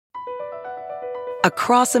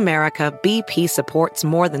Across America, BP supports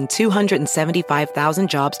more than 275,000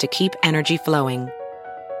 jobs to keep energy flowing.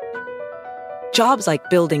 Jobs like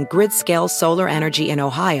building grid-scale solar energy in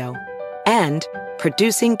Ohio and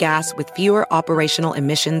producing gas with fewer operational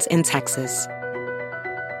emissions in Texas.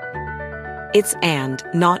 It's and,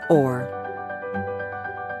 not or.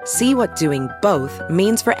 See what doing both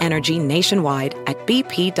means for energy nationwide at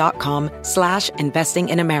bp.com/investing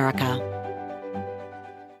in America.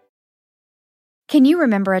 Can you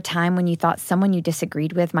remember a time when you thought someone you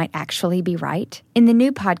disagreed with might actually be right? In the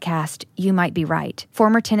new podcast, You Might Be Right,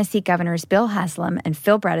 former Tennessee Governors Bill Haslam and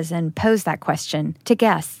Phil Bredesen pose that question to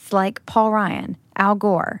guests like Paul Ryan, Al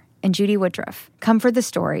Gore, and Judy Woodruff. Come for the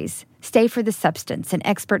stories, stay for the substance and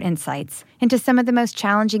expert insights into some of the most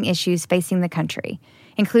challenging issues facing the country,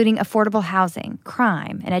 including affordable housing,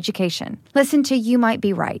 crime, and education. Listen to You Might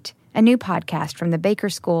Be Right, a new podcast from the Baker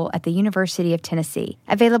School at the University of Tennessee,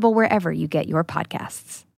 available wherever you get your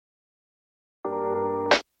podcasts.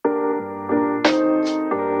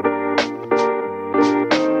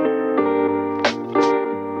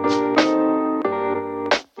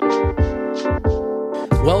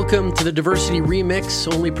 Welcome to the Diversity Remix,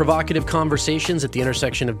 only provocative conversations at the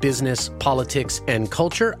intersection of business, politics, and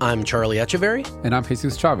culture. I'm Charlie Echeverry. And I'm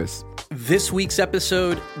Jesus Chavez. This week's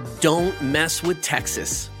episode, Don't Mess with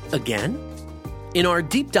Texas. Again? In our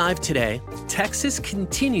deep dive today, Texas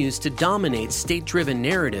continues to dominate state-driven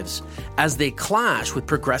narratives as they clash with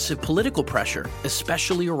progressive political pressure,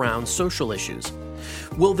 especially around social issues.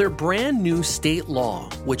 Will their brand new state law,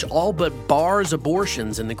 which all but bars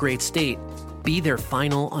abortions in the great state, be their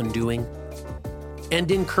final undoing?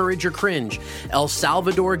 And encourage or cringe, El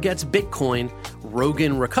Salvador gets Bitcoin,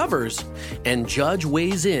 Rogan recovers, and judge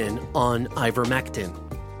weighs in on ivermectin.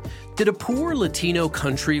 Did a poor Latino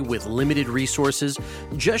country with limited resources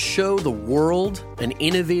just show the world an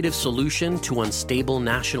innovative solution to unstable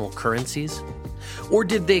national currencies? Or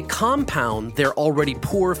did they compound their already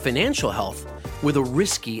poor financial health with a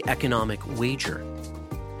risky economic wager?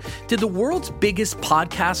 Did the world's biggest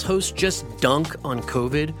podcast host just dunk on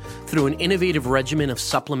COVID through an innovative regimen of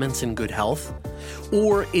supplements and good health?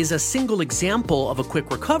 Or is a single example of a quick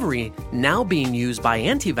recovery now being used by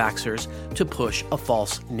anti-vaxxers to push a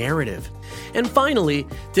false narrative? And finally,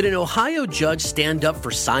 did an Ohio judge stand up for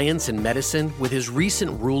science and medicine with his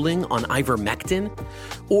recent ruling on ivermectin?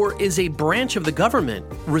 Or is a branch of the government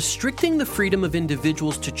restricting the freedom of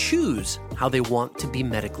individuals to choose how they want to be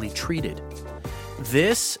medically treated?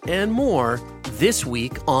 This and more this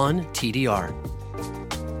week on TDR.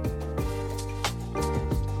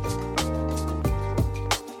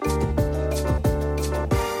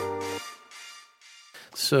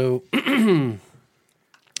 So,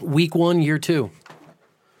 week 1, year 2.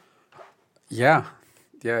 Yeah,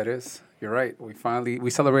 it is. You're right. We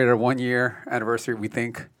celebrated our 1 year anniversary. We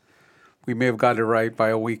think we may have got it right by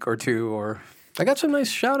a week or two. Or I got some nice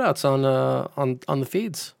shout outs on the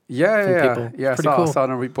feeds. Yeah. I saw cool.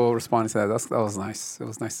 some people responding to that. That was nice. It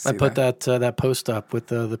was nice to see. I put that post up with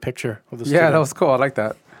the picture of the student. Yeah, that was cool. I like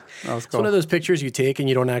that. That was cool. It's one of those pictures you take and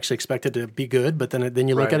you don't actually expect it to be good, but then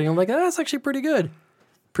you look at it and you're like, that's actually pretty good.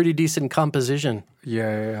 Pretty decent composition.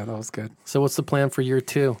 Yeah, that was good. So what's the plan for year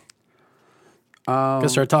 2? Gonna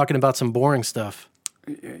start talking about some boring stuff.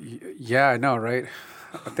 Yeah, I know, right?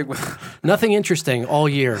 I think nothing interesting all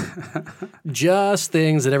year. Just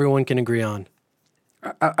things that everyone can agree on.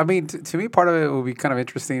 I mean, to me, part of it will be kind of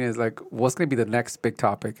interesting is like, what's going to be the next big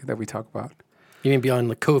topic that we talk about? You mean beyond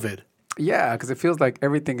like COVID? Yeah, because it feels like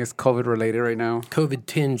everything is COVID related right now. COVID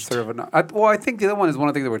tinged. Sort of. I think the other one is one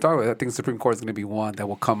of the things that we're talking about. I think the Supreme Court is going to be one that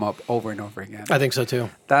will come up over and over again. I think so too.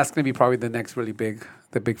 That's going to be probably the next really big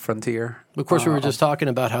frontier. Of course, we were just talking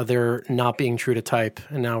about how they're not being true to type,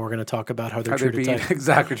 and now we're going to talk about how they're true to type.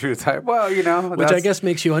 Exactly true to type. Well, which I guess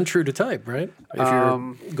makes you untrue to type, right? If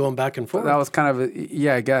you're going back and forth. That was kind of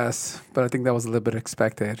I guess, but I think that was a little bit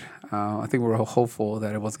expected. I think we were hopeful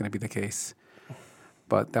that it was going to be the case.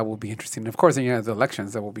 But that will be interesting. Of course, then you have the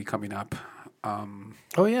elections that will be coming up.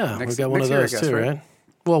 We got one of those too, right?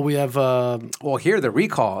 Well, we have... here, the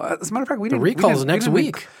recall. As a matter of fact, the recall is next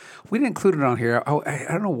week. We didn't include it on here. I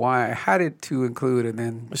don't know why. I had it to include, and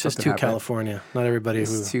then it's just too California. Not everybody who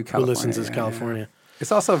listens is California. Yeah.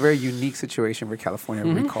 It's also a very unique situation for California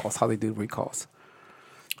recalls, how they do recalls.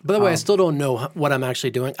 By the way, I still don't know what I'm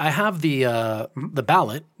actually doing. I have the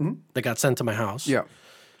ballot that got sent to my house. Yeah.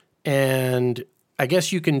 And I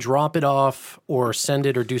guess you can drop it off or send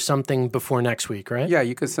it or do something before next week, right? Yeah,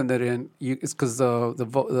 you could send it in. It's because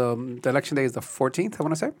the election day is the 14th, I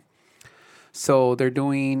want to say. So they're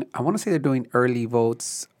doing, I want to say they're doing early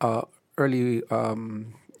votes,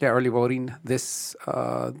 early voting this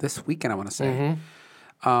weekend, I want to say.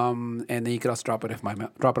 And then you could also drop it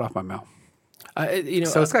off by mail.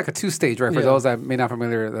 So it's like a 2-stage, right? For those that may not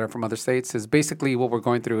familiar that are from other states, is basically what we're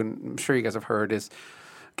going through, and I'm sure you guys have heard, is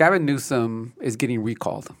Gavin Newsom is getting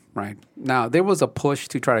recalled, right? Now, there was a push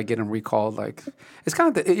to try to get him recalled. Like, it's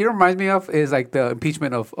kind of, it reminds me of is like the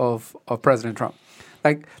impeachment of President Trump.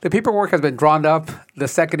 Like, the paperwork has been drawn up the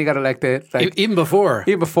second he got elected. Like, even before,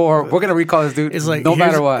 we're going to recall this dude it's like, no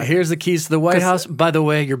matter what. Here's the keys to the White House. By the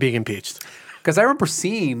way, you're being impeached. Because I remember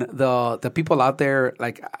seeing the people out there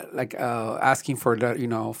like asking for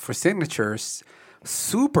for signatures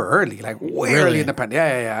super early, like way early in the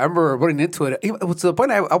pandemic. Yeah. I remember running into it. It was to the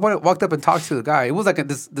point I walked up and talked to the guy. It was like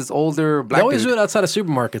this older black. They always dude. do it outside of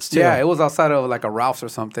supermarkets too. Yeah, it was outside of like a Ralph's or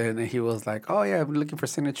something, and he was like, "Oh yeah, I'm looking for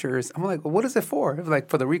signatures." I'm like, well, "What is it for?" It was like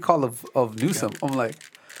for the recall of Newsom. Yeah. I'm like,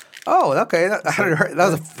 "Oh, okay." I hadn't heard.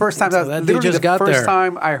 That was the first time. That was literally the first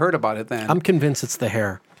time I heard about it. Then I'm convinced it's the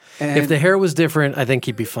hair. And if the hair was different, I think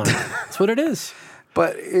he'd be fine. That's what it is.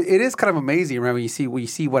 But it is kind of amazing, right? When you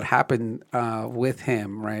see what happened with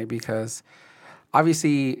him, right? Because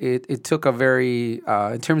obviously it took a very,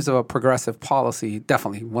 in terms of a progressive policy,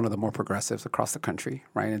 definitely one of the more progressives across the country,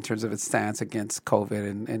 right? In terms of its stance against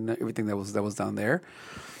COVID and everything that was done there.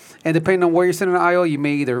 And depending on where you sit in the aisle, you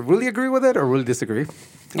may either really agree with it or really disagree,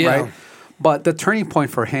 right? But the turning point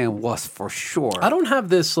for him was for sure. I don't have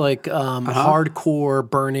this like hardcore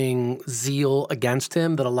burning zeal against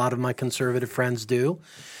him that a lot of my conservative friends do.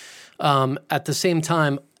 At the same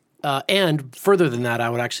time, and further than that, I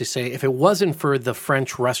would actually say if it wasn't for the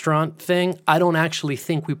French restaurant thing, I don't actually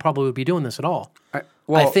think we probably would be doing this at all.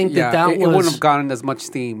 I think it wouldn't have gotten as much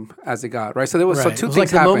steam as it got, right? So there was so two things like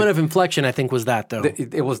the happened. moment of inflection, I think, was that though.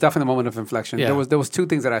 It was definitely the moment of inflection. Yeah. There was two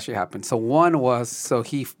things that actually happened. So one was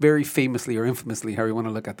he very famously or infamously, however you want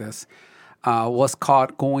to look at this, was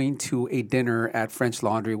caught going to a dinner at French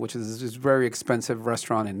Laundry, which is this very expensive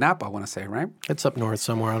restaurant in Napa, I want to say, right? It's up north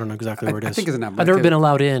somewhere. I don't know exactly where it is. I think it's in Napa. I've never been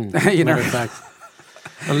allowed in. Matter of fact.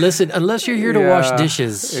 Unless you're here to wash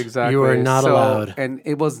dishes, exactly. You are not allowed. And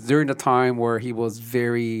it was during the time where he was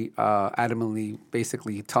very adamantly,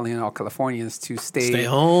 basically telling all Californians to stay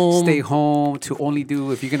home, to only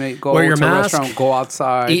do if you're gonna go to a restaurant, go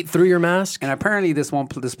outside, eat through your mask. And apparently, this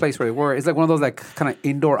place where they were, it's like one of those like kind of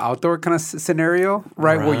indoor-outdoor kind of scenario,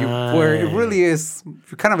 right? Where it really is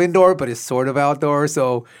you're kind of indoor, but it's sort of outdoor.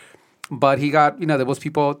 So. But he got, there was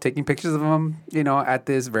people taking pictures of him, at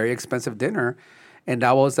this very expensive dinner. And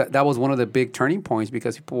that was one of the big turning points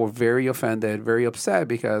because people were very offended, very upset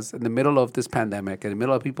because in the middle of this pandemic, in the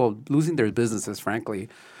middle of people losing their businesses, frankly,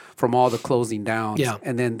 from all the closing downs. Yeah.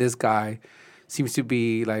 And then this guy seems to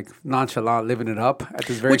be like nonchalant, living it up at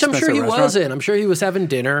this very expensive restaurant. Which I'm sure he wasn't. I'm sure he was having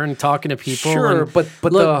dinner and talking to people. Sure, but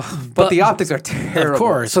the optics are terrible. Of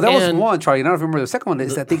course. So that was one, Charlie. And I don't remember the second one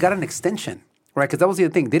is that they got an extension. Right, because that was the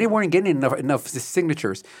other thing. They weren't getting enough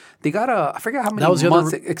signatures. They got I forget how many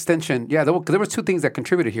months extension. Yeah, there were two things that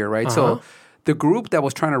contributed here, right? So the group that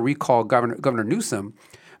was trying to recall Governor Newsom,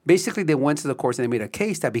 basically they went to the courts and they made a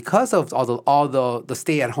case that because of all the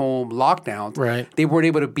stay-at-home lockdowns, right, they weren't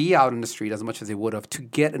able to be out in the street as much as they would have to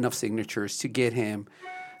get enough signatures to get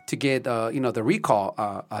the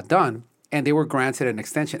recall done. And they were granted an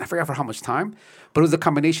extension. I forgot for how much time, but it was a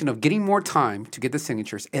combination of getting more time to get the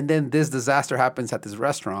signatures, and then this disaster happens at this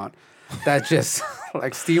restaurant that just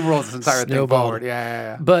like steamrolls this entire thing forward.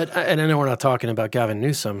 Yeah. But and I know we're not talking about Gavin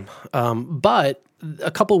Newsom, but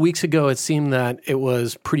a couple of weeks ago it seemed that it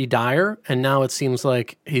was pretty dire, and now it seems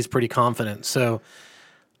like he's pretty confident. So.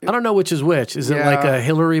 I don't know which is which. Is it like a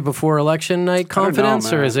Hillary before election night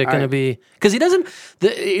confidence, or is it going to be because he doesn't?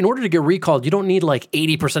 In order to get recalled, you don't need like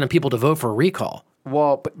 80% of people to vote for a recall.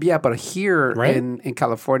 Well, but here in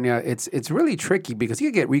California, it's really tricky because you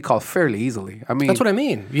can get recalled fairly easily. I mean, that's what I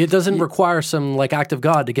mean. It doesn't require some like act of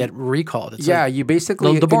God to get recalled. It's you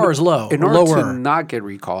basically the bar is low. In order to not get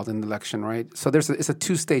recalled in the election, right? So it's a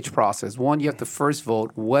two-stage process. One, you have to first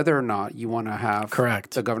vote whether or not you want to have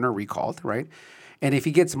the governor recalled, right? And if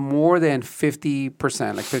he gets more than 50%,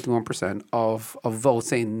 like 51% of votes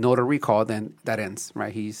saying no to recall, then that ends,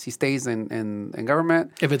 right? He stays in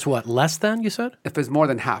government. If it's what, less than, you said? If it's more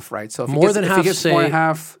than half, right? So if more than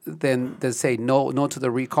half, then say no to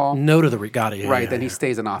the recall. No to the recall, got it. Right, then he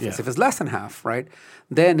stays in office. If it's less than half, right,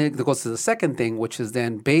 then it goes to the second thing, which is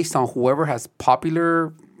then based on whoever has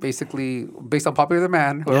basically based on popular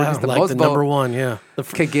demand, whoever has the most vote, number one, whoever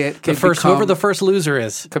the first loser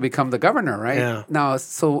is, could become the governor, right? Yeah. Now,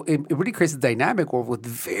 so it really creates a dynamic where with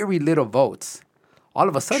very little votes, all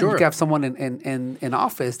of a sudden Sure. you have someone in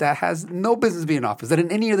office that has no business being in office. That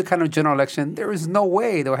in any other kind of general election, there is no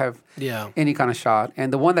way they'll have any kind of shot.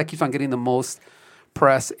 And the one that keeps on getting the most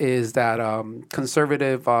press is that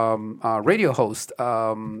conservative radio host.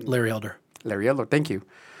 Larry Elder. Larry Elder, thank you.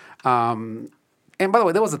 And by the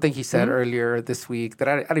way, there was a thing he said earlier this week that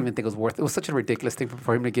I didn't even think was worth it. It was such a ridiculous thing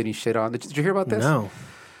for him to get shit on. Did you hear about this? No.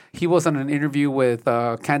 He was on an interview with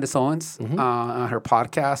Candace Owens on her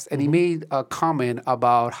podcast, and he made a comment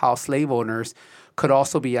about how slave owners could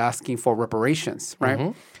also be asking for reparations,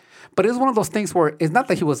 right? But it was one of those things where it's not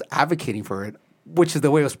that he was advocating for it, which is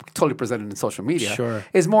the way it was totally presented in social media. Sure.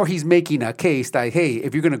 It's more he's making a case that, hey,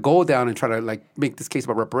 if you're going to go down and try to like make this case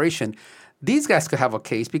about reparation, these guys could have a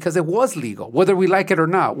case because it was legal, whether we like it or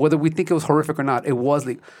not, whether we think it was horrific or not, it was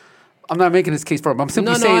legal. I'm not making this case for him. I'm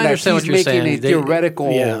simply saying that he's making a theoretical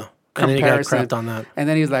comparison. And then he got crapped on that. And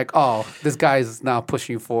then he's like, oh, this guy is now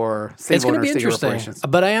pushing for slave owners to get reparations.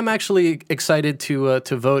 But I am actually excited to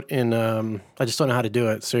vote in, I just don't know how to do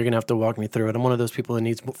it, so you're going to have to walk me through it. I'm one of those people that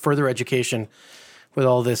needs further education with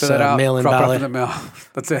all this mail-in drop ballot. it off in the mail.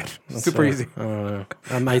 That's it. Super easy. I don't know.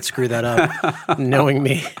 I might screw that up, knowing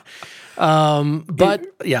me. But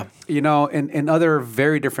yeah, you know, in other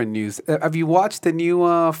very different news, have you watched the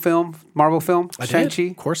new film, Marvel film, Shang-Chi?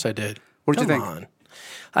 Of course I did. What did you think? On.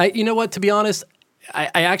 You know what? To be honest, I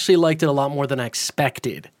actually liked it a lot more than I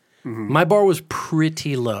expected. My bar was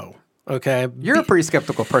pretty low. Okay, you're a pretty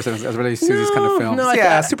skeptical person as relates to these kind of films. No,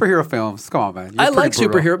 superhero films. Come on, man. I like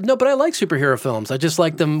superhero. No, but I like superhero films. I just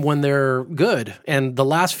like them when they're good. And the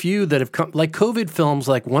last few that have come, like COVID films,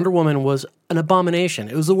 like Wonder Woman was an abomination.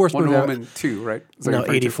 It was the worst movie. Wonder Woman 2, right? No,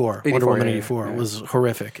 84. Wonder Woman 84 was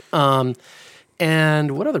horrific.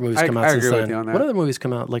 And what other movies come out since then? What other movies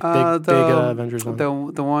come out? Like big Avengers one?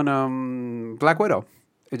 The one, Black Widow.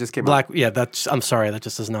 It just came out. Yeah, I'm sorry. That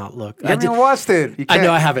just does not look. You haven't even watched it. I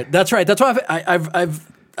know I haven't. That's right. That's why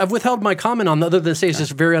I've withheld my comment on the other than to say it's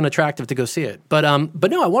just very unattractive to go see it. But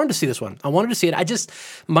no, I wanted to see this one. I wanted to see it.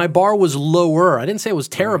 My bar was lower. I didn't say it was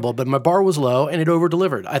terrible, but my bar was low and it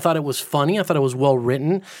over-delivered. I thought it was funny. I thought it was well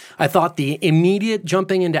written. I thought the immediate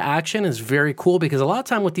jumping into action is very cool because a lot of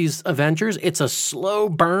time with these Avengers, it's a slow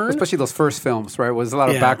burn. Especially those first films, right? Was a lot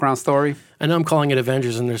of background story. I know I'm calling it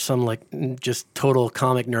Avengers, and there's some like just total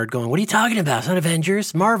comic nerd going, "What are you talking about? It's not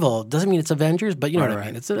Avengers. Marvel doesn't mean it's Avengers, but you know what I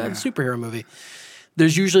mean. It's a superhero movie."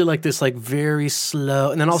 There's usually like this like very slow,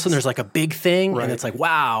 and then all of a sudden there's like a big thing, and it's like,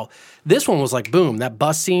 wow. This one was like, boom, that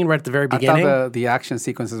bus scene right at the very beginning. I thought the action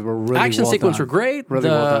sequences were really action well sequence done. were great. Really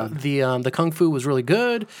well done. The kung fu was really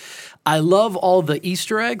good. I love all the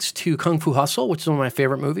Easter eggs to Kung Fu Hustle, which is one of my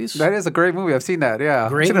favorite movies. That is a great movie. I've seen that. Yeah,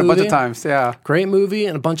 great I've seen it a bunch of times. Yeah, great movie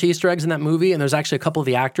and a bunch of Easter eggs in that movie. And there's actually a couple of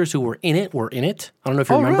the actors who were in it. I don't know if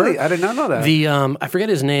you remember. Really? I did not know that. The I forget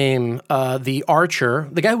his name. The archer,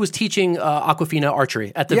 the guy who was teaching Aquafina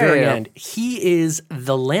archery at the very end. He is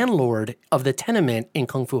the landlord of the tenement in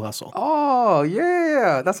Kung Fu Hustle. Oh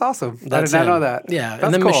yeah, that's awesome. I did not know that. Yeah, that's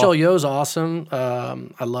and then cool. Michelle Yeoh's awesome.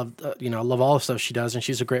 I love I love all the stuff she does, and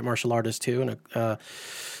she's a great martial artist too. And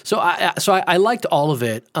so I liked all of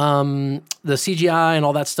it. The CGI and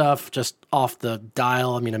all that stuff just off the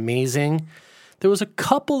dial. I mean, amazing. There was a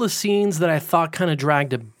couple of scenes that I thought kind of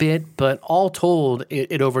dragged a bit, but all told,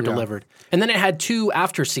 it over-delivered. Yeah. And then it had two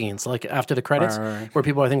after scenes, like after the credits, where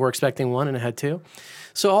people I think were expecting one, and it had two.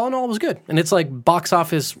 So all in all, it was good. And it's like box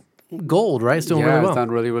office gold, right? It's doing really well. It's done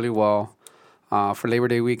really, really well. For Labor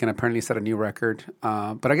Day weekend, apparently set a new record.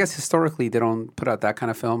 But I guess historically, they don't put out that kind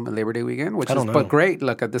of film in Labor Day weekend, but great.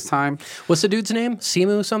 Look, at this time. What's the dude's name?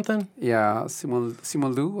 Simu something? Yeah,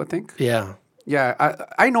 Simu Liu, I think. Yeah. Yeah,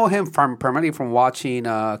 I know him primarily from watching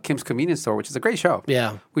Kim's Convenience Store, which is a great show.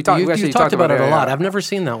 Yeah, we talked about it a lot. I've never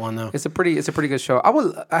seen that one though. It's a pretty good show.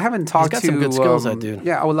 I haven't talked to. He's got some good skills, that dude.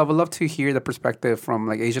 Yeah, I would love to hear the perspective from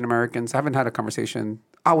like Asian Americans. I haven't had a conversation.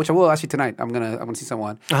 Which I will actually tonight. I'm gonna see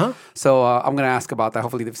someone. So I'm gonna ask about that.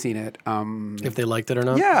 Hopefully they've seen it. If they liked it or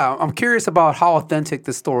not. Yeah, I'm curious about how authentic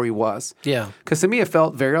the story was. Yeah, because to me it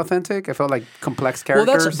felt very authentic. It felt like complex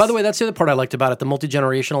characters. Well, by the way, that's the other part I liked about it: the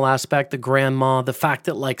multi-generational aspect, the grandma, the fact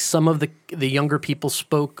that like some of the younger people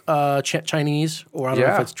spoke Chinese, or I don't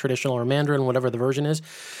know if it's traditional or Mandarin, whatever the version is,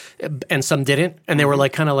 and some didn't, and they were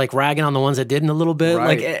like kind of like ragging on the ones that didn't a little bit.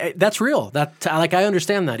 Right. Like that's real. That like I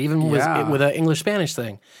understand that even with an English Spanish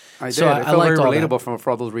thing. I felt very relatable for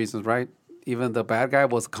all those reasons, right? Even the bad guy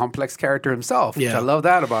was a complex character himself. Yeah. Which I love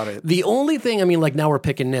that about it. The only thing, I mean, like now we're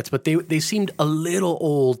picking nits, but they seemed a little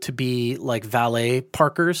old to be like valet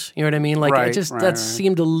parkers. You know what I mean? Like that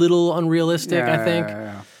seemed a little unrealistic, I think.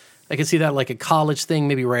 Yeah. I could see that like a college thing,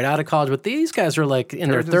 maybe right out of college, but these guys are like in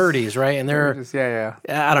their 30s, right? And they're just,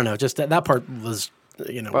 I don't know, just that part was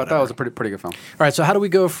But that was a pretty good film. All right, so how do we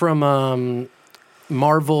go from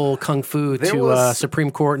Marvel Kung Fu to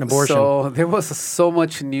Supreme Court and abortion? So there was so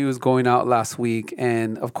much news going out last week,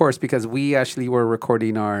 and of course, because we actually were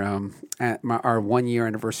recording our 1 year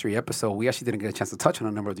anniversary episode, we actually didn't get a chance to touch on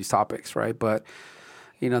a number of these topics, right? But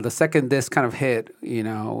the second this kind of hit, we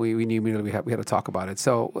knew immediately we had to talk about it.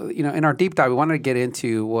 So in our deep dive, we wanted to get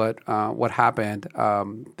into what happened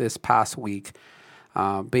this past week.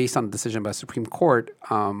 Based on the decision by the Supreme Court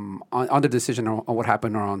on the decision on what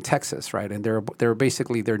happened around Texas, right? And they're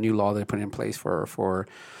basically their new law they put in place for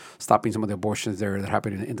stopping some of the abortions that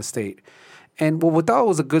happened in the state. And what we thought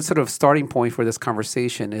was a good sort of starting point for this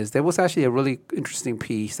conversation is there was actually a really interesting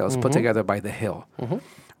piece that was put together by The Hill,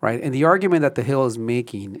 right? And the argument that The Hill is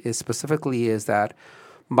making is that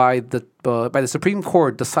by the Supreme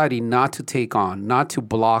Court deciding not to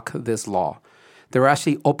block this law, they're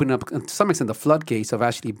actually opening up, to some extent, the floodgates of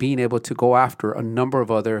actually being able to go after a number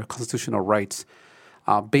of other constitutional rights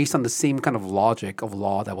based on the same kind of logic of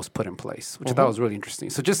law that was put in place, which I thought was really interesting.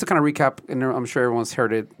 So just to kind of recap, and I'm sure everyone's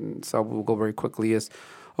heard it, so we'll go very quickly, is,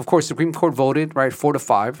 of course, Supreme Court voted, right,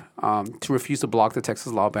 4-5, to refuse to block the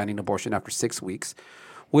Texas law banning abortion after 6 weeks,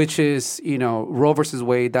 which is, Roe versus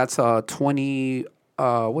Wade, that's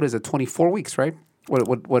 24 weeks, right?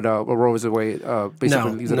 What Roe versus Wade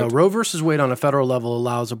basically leaves it No, up to. Roe versus Wade on a federal level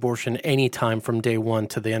allows abortion any time from day 1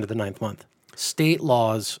 to the end of the 9th month. State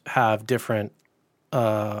laws have different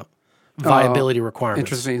viability requirements.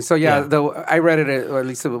 Interesting. So though I read it, or at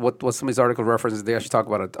least what some of these articles references, they actually talk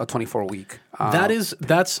about a 24-week.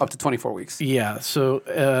 That's up to 24 weeks. Yeah. So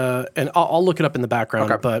and I'll look it up in the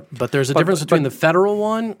background. Okay. But there's a difference between the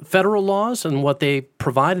federal laws and what they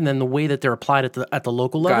provide, and then the way that they're applied at the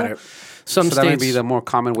local level. Got it. Some so states, that may be the more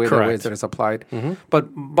common way, the ways that it's applied. But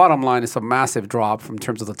bottom line, it's a massive drop in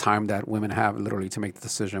terms of the time that women have literally to make the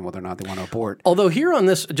decision whether or not they want to abort. Although here on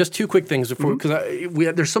this, just two quick things because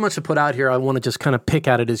there's so much to put out here. I want to just kind of pick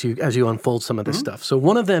at it as you unfold some of this stuff. So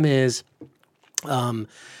one of them is, when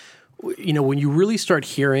you really start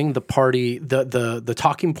hearing the party, the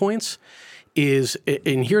talking points.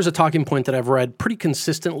 And here's a talking point that I've read pretty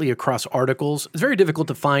consistently across articles. It's very difficult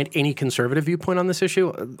to find any conservative viewpoint on this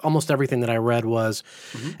issue. Almost everything that I read was,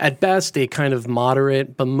 at best, a kind of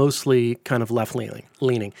moderate, but mostly kind of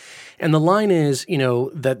left-leaning. And the line is,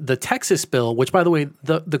 that the Texas bill, which, by the way,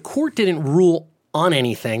 the court didn't rule on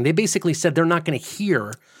anything. They basically said they're not going to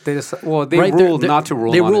hear. They ruled not to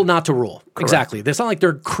rule. They ruled not to rule. Correct. Exactly. It's not like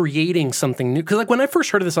they're creating something new. Because when I first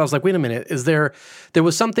heard of this, I was like, wait a minute. There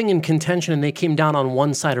was something in contention and they came down on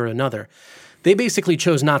one side or another. They basically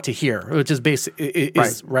chose not to hear, which is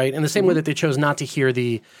right. In the same way that they chose not to hear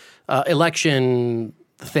the election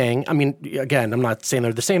thing. I mean, again, I'm not saying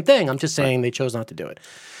they're the same thing. I'm just saying they chose not to do it.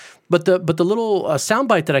 But the little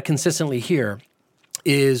soundbite that I consistently hear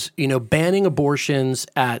is, banning abortions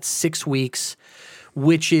at 6 weeks,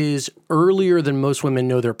 which is earlier than most women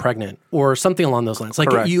know they're pregnant, or something along those lines. Like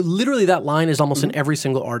literally that line is almost in every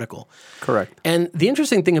single article. Correct. And the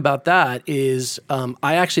interesting thing about that is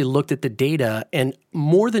I actually looked at the data, and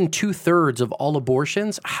more than 2/3 of all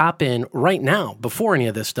abortions happen right now, before any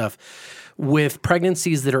of this stuff, with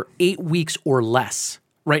pregnancies that are 8 weeks or less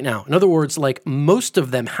right now. In other words, like most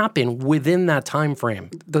of them happen within that time frame.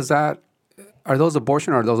 Are those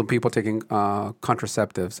abortion or are those people taking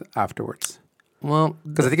contraceptives afterwards? Well,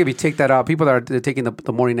 because I think if you take that out, people that are taking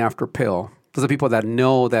the morning after pill, those are people that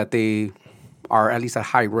know that they are at least at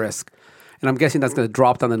high risk. And I'm guessing that's going to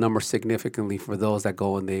drop down the number significantly for those that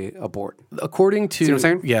go and they abort. According to, see what I'm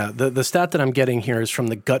saying? Yeah, the stat that I'm getting here is from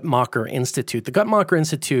the Guttmacher Institute. The Guttmacher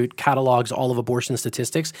Institute catalogs all of abortion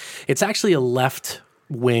statistics. It's actually a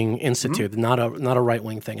left-wing institute, not a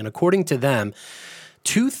right-wing thing. And according to them,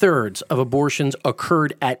 2/3 of abortions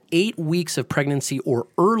occurred at 8 weeks of pregnancy or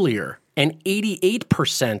earlier, and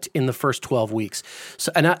 88% in the first 12 weeks.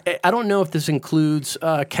 So, and I don't know if this includes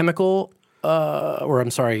chemical,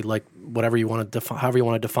 like whatever you want to however you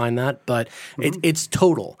want to define that, but it's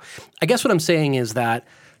total. I guess what I'm saying is that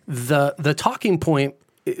the talking point,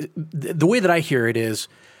 the way that I hear it is,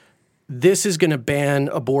 this is going to ban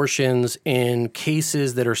abortions in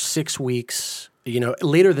cases that are 6 weeks.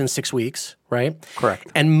 Later than 6 weeks, right? Correct.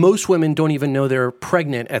 And most women don't even know they're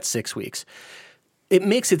pregnant at 6 weeks. It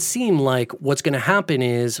makes it seem like what's going to happen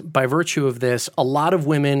is, by virtue of this, a lot of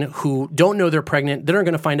women who don't know they're pregnant, they're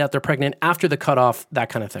going to find out they're pregnant after the cutoff, that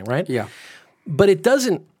kind of thing, right? Yeah. But it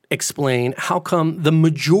doesn't explain how come the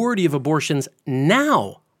majority of abortions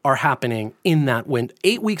now are happening in that window,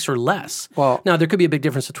 8 weeks or less. Well, now there could be a big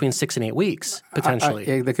difference between 6 and 8 weeks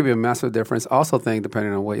potentially. There could be a massive difference. I also think,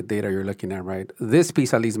 depending on what data you're looking at, right? This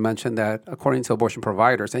piece at least mentioned that according to abortion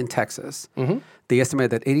providers in Texas, they estimate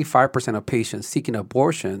that 85% of patients seeking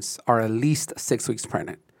abortions are at least 6 weeks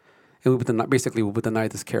pregnant. And basically we would deny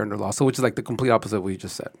this care under law. So which is like the complete opposite of what you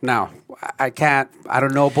just said. Now, I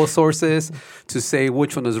don't know both sources to say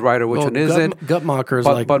which one is right or which one isn't. Guttmacher is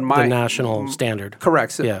the national standard.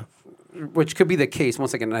 Correct. So, yeah. Which could be the case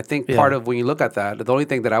once again. And I think part of when you look at that, the only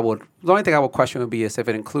thing I would question would be is if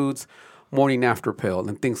it includes morning after pill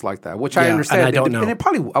and things like that, which I understand. And I don't know. And it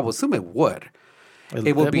probably, I would assume it would.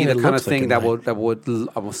 It would be the kind of thing that would, I would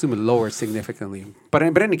assume, it lower significantly. But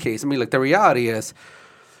in any case, I mean, like the reality is,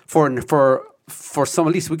 for some,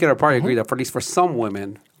 at least we could probably agree that for at least for some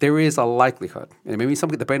women, there is a likelihood, and maybe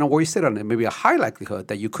something depending on where you sit on it, maybe a high likelihood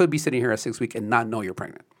that you could be sitting here at 6 weeks and not know you're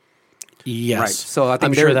pregnant. Yes. Right. So I think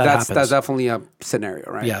I'm sure that's definitely a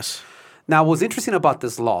scenario, right? Yes. Now, what's interesting about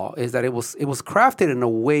this law is that it was crafted in a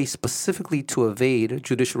way specifically to evade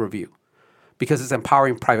judicial review, because it's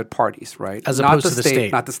empowering private parties, right? As opposed to the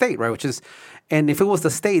state. Not the state, right? And if it was the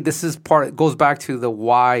state, this is it goes back to the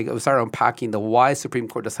why, I started unpacking the why Supreme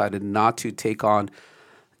Court decided not to take on,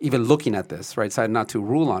 even looking at this, right? Decided not to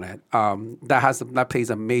rule on it. That plays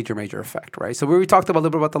a major, major effect, right? So we talked a little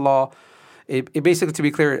bit about the law. It basically, to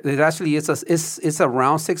be clear, it actually it's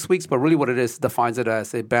around 6 weeks, but really what it is defines it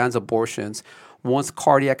as it bans abortions once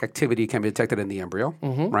cardiac activity can be detected in the embryo,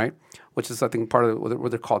 right? Which is, I think, part of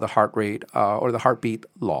what they're called the heart rate or the heartbeat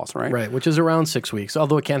laws, right? Right, which is around 6 weeks,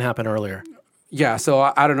 although it can happen earlier. Yeah,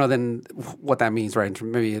 so I don't know then what that means, right?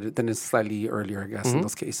 Maybe then it's slightly earlier, I guess, in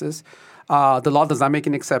those cases. The law does not make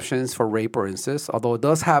any exceptions for rape or incest, although it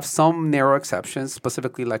does have some narrow exceptions,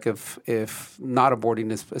 specifically like if not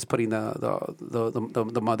aborting is putting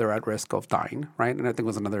the mother at risk of dying, right? And I think it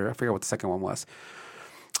was I forget what the second one was.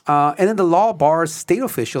 And then the law bars state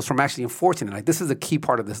officials from actually enforcing it. Like, this is a key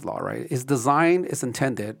part of this law, right? It's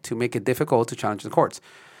intended to make it difficult to challenge the courts.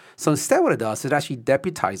 So instead what it does, it actually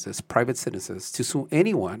deputizes private citizens to sue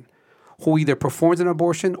anyone who either performs an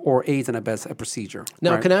abortion or aids and abets a procedure.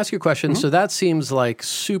 Now, right? Can I ask you a question? So that seems like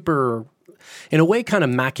super, in a way, kind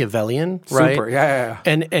of Machiavellian, right? Super, yeah.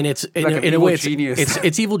 And it's like in a way, genius.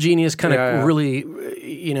 it's evil genius, kind of really,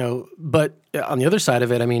 But on the other side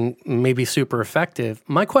of it, I mean, maybe super effective.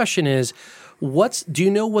 My question is, do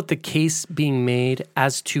you know what the case being made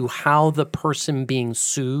as to how the person being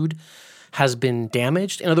sued has been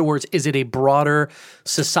damaged? In other words, is it a broader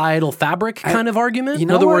societal fabric kind of argument? In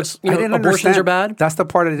other words, abortions are bad? That's the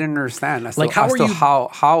part I didn't understand.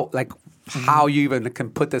 How you even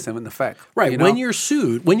can put this in effect. Right. When you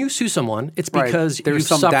sue someone, it's because there's you've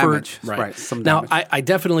some suffered damage. Right. Some now, damage. I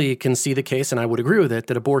definitely can see the case, and I would agree with it,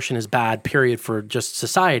 that abortion is bad, period, for just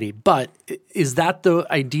society. But is that the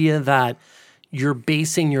idea that you're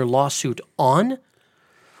basing your lawsuit on?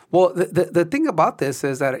 Well, the thing about this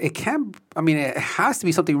is that it has to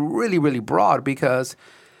be something really, really broad, because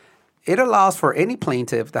it allows for any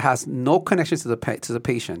plaintiff that has no connection to the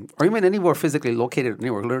patient, or even anywhere physically located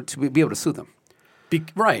anywhere, to be able to sue them.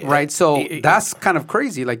 Right. So that's kind of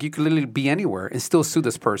crazy. Like, you could literally be anywhere and still sue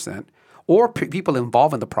this person, or people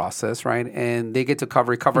involved in the process, right? And they get to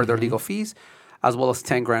cover their legal fees, as well as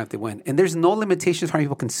 $10,000 if they win. And there's no limitations how many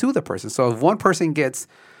people can sue the person. So if one person gets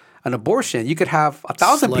an abortion, you could have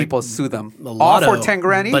 1,000 people sue them, all for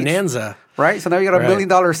 $10,000 each. Bonanza. Right? So now you got $1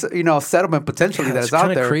 million, settlement potentially that's out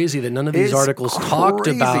there. It's kind of crazy that none of these articles talked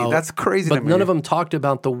about. That's crazy. But none of them talked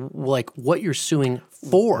about what you're suing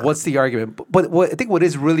for. What's the argument? But I think what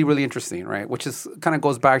is really, really interesting, right? Which is kind of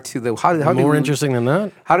goes back to interesting than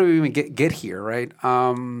that. How do we even get here, right?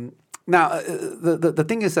 Now, the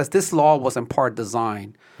thing is that this law was in part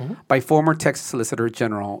designed by former Texas Solicitor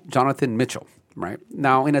General Jonathan Mitchell, right?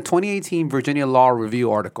 Now, in a 2018 Virginia Law Review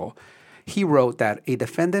article, he wrote that a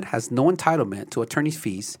defendant has no entitlement to attorney's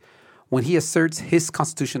fees when he asserts his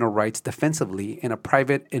constitutional rights defensively in a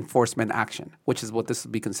private enforcement action, which is what this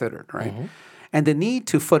would be considered, right? And the need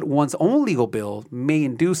to foot one's own legal bill may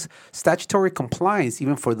induce statutory compliance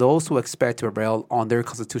even for those who expect to prevail on their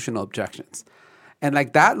constitutional objections. And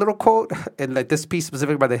like that little quote, and like this piece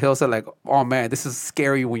specifically by the Hill said, like, oh man, this is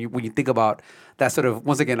scary when you think about that sort of,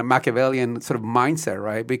 once again, a Machiavellian sort of mindset,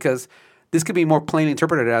 right? Because this could be more plainly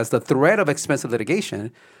interpreted as the threat of expensive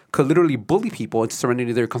litigation could literally bully people into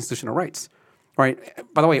surrendering their constitutional rights, right?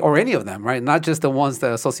 By the way, or any of them, right? Not just the ones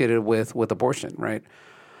that are associated with abortion, right?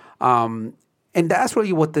 And that's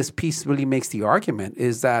really what this piece really makes the argument,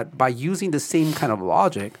 is that by using the same kind of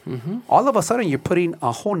logic, all of a sudden you're putting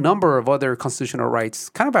a whole number of other constitutional rights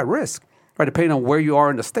kind of at risk, right? Depending on where you are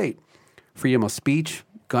in the state. Freedom of speech,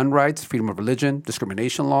 gun rights, freedom of religion,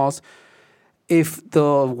 discrimination laws. If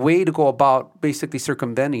the way to go about basically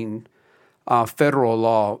circumventing federal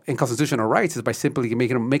law and constitutional rights is by simply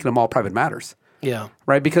making them all private matters. Yeah.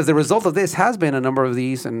 Right. Because the result of this has been a number of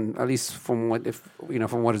these, and at least from what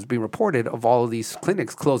is being reported, of all of these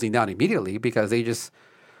clinics closing down immediately because they just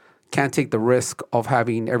can't take the risk of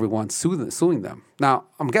having everyone suing them. Now,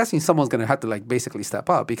 I'm guessing someone's going to have to basically step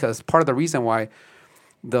up because part of the reason why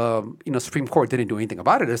the Supreme Court didn't do anything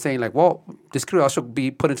about it is saying this could also be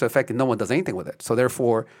put into effect and no one does anything with it. So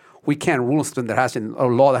therefore, we can't rule something a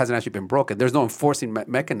law that hasn't actually been broken. There's no enforcing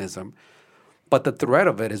mechanism. But the threat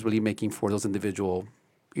of it is really making for those individual,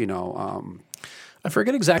 I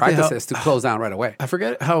forget exactly practices to close down right away. I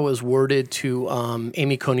forget how it was worded to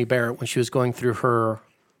Amy Coney Barrett when she was going through her,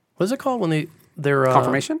 what is it called when their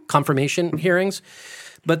confirmation hearings.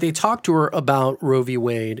 But they talked to her about Roe v.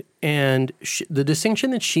 Wade, and the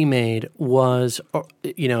distinction that she made was,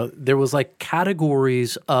 there was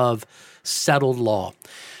categories of settled law.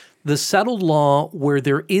 The settled law where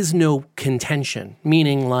there is no contention,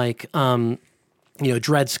 meaning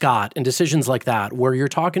Dred Scott and decisions like that, where you're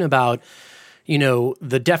talking about,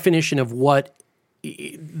 the definition of what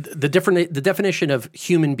the definition of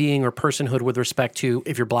human being or personhood with respect to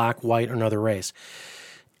if you're black, white, or another race,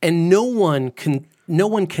 and no one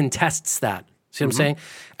contests that. See what I'm saying?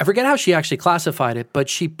 I forget how she actually classified it, but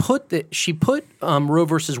she put Roe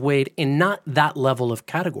versus Wade in not that level of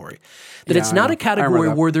category. That it's not a category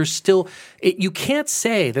where there's still you can't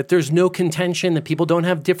say that there's no contention, that people don't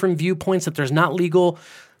have different viewpoints, that there's not legal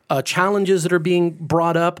challenges that are being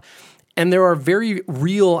brought up, and there are very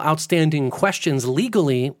real outstanding questions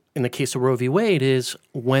legally. In the case of Roe v. Wade, is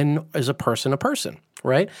when is a person,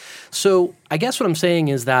 right? So I guess what I'm saying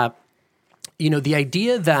is that, the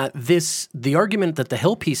idea that the argument that the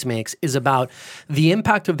Hill piece makes is about the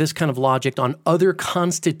impact of this kind of logic on other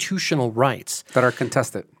constitutional rights. That are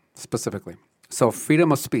contested, specifically. So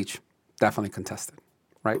freedom of speech, definitely contested,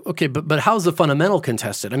 right? Okay, but how's the fundamental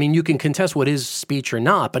contested? I mean, you can contest what is speech or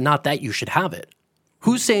not, but not that you should have it.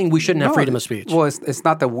 Who's saying we shouldn't have freedom of speech? Well, it's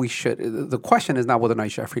not that we should. The question is not whether or not you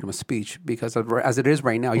should have freedom of speech, because as it is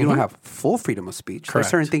right now, you don't have full freedom of speech. Correct. There's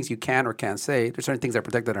certain things you can or can't say. There's certain things that are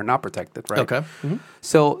protected or not protected, right? Okay.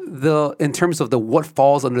 So in terms of what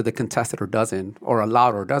falls under the contested or doesn't, or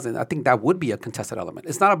allowed or doesn't, I think that would be a contested element.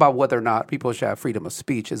 It's not about whether or not people should have freedom of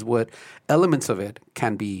speech. It's what elements of it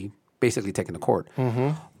can be basically taken to court,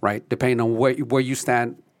 right? Depending on where you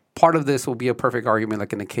stand. Part of this will be a perfect argument,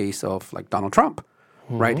 like in the case of Donald Trump.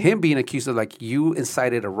 Right, him being accused of you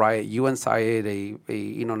incited a riot, you incited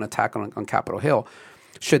an attack on Capitol Hill.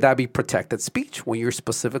 Should that be protected speech when you're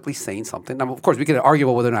specifically saying something? Now, of course, we could argue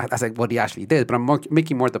about whether or not that's what he actually did, but I'm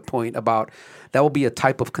making more the point about that will be a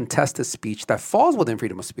type of contested speech that falls within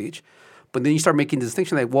freedom of speech. But then you start making the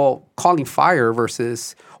distinction calling fire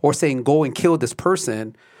versus or saying go and kill this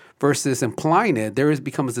person versus implying it.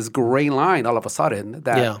 Becomes this gray line all of a sudden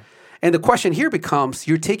And the question here becomes,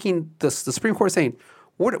 you're taking the Supreme Court saying,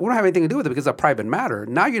 we don't have anything to do with it because it's a private matter.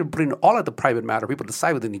 Now you're putting all at the private matter. People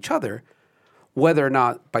decide within each other whether or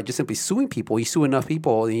not by just simply suing people, you sue enough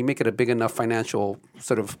people and you make it a big enough financial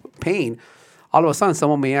sort of pain, all of a sudden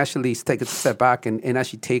someone may actually take a step back and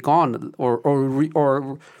actually take on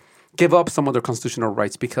or give up some of their constitutional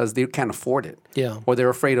rights because they can't afford it. Yeah. Or they're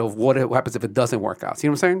afraid of what happens if it doesn't work out. See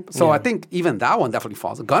what I'm saying? So I think even that one definitely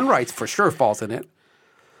falls. Gun rights for sure falls in it.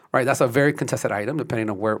 Right, that's a very contested item, depending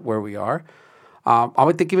on where we are. I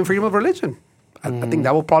would think even freedom of religion. I think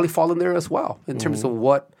that will probably fall in there as well, in terms of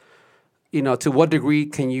what, to what degree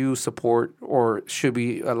can you support or should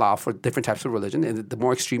we allow for different types of religion? And the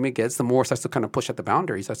more extreme it gets, the more it starts to kind of push at the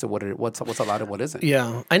boundaries as to what's allowed and what isn't.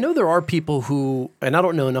 Yeah, I know there are people who, and I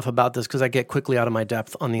don't know enough about this because I get quickly out of my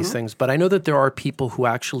depth on these things, but I know that there are people who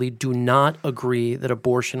actually do not agree that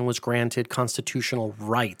abortion was granted constitutional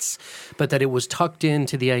rights, but that it was tucked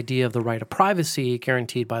into the idea of the right of privacy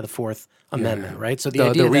guaranteed by the Fourth Amendment, right? So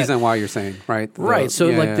the reason why you're saying, right? So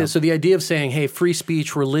the idea of saying, hey, free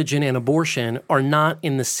speech, religion, and abortion are not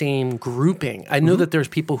in the same grouping. I know that there's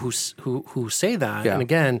people who say that, and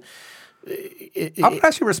again, I would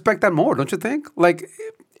actually respect that more, don't you think?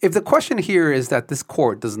 If the question here is that this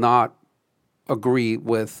court does not agree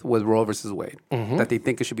with Roe versus Wade, that they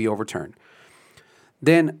think it should be overturned,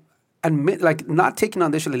 then admit, not taking on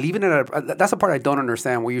this issue, leaving it at that's the part I don't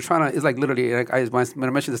understand. Where you're trying to, it's literally, when I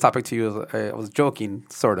mentioned this topic to you, I was joking,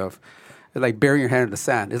 sort of. It's like burying your head in the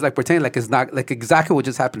sand. It's like pretending it's not, exactly what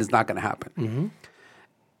just happened is not going to happen.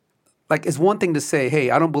 It's one thing to say, hey,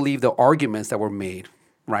 I don't believe the arguments that were made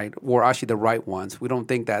right, were actually the right ones. We don't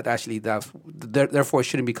think that actually therefore it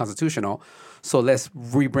shouldn't be constitutional. So let's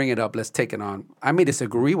re-bring it up. Let's take it on. I may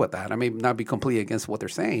disagree with that. I may not be completely against what they're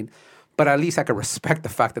saying, but at least I can respect the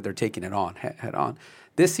fact that they're taking it on head on.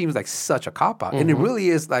 This seems like such a cop-out. And it really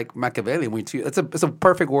is like Machiavellian. It's a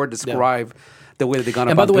perfect word to describe the way that they've gone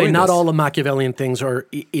about doing this. And by the way, not all of Machiavellian things are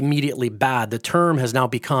immediately bad. The term has now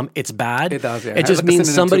become, it's bad. It does, yeah. It just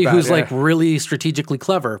means somebody who's like really strategically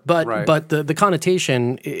clever. But the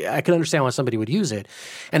connotation, I can understand why somebody would use it.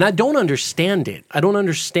 And I don't understand it. I don't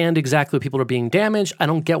understand exactly what people are being damaged. I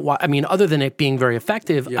don't get why. I mean, other than it being very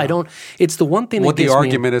effective, I don't. It's the one thing that gives me... What the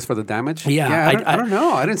argument is for the damage? Yeah. I don't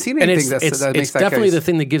know. I didn't see anything that makes that case. It's definitely the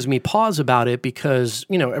thing that gives me pause about it because,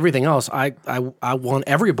 everything else, I want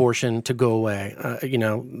every abortion to go away.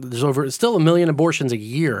 There's still 1 million abortions a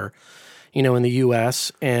year, in the U.S.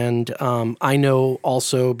 And I know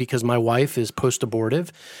also because my wife is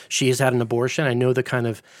post-abortive, she has had an abortion. I know the kind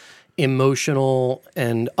of emotional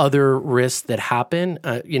and other risks that happen,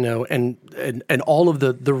 and all of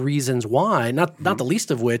the reasons why, not the least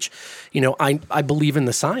of which, I believe in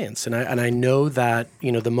the science. And I know that,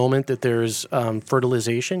 the moment that there's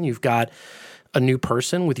fertilization, you've got a new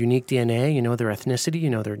person with unique DNA, their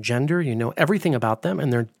ethnicity, their gender, everything about them,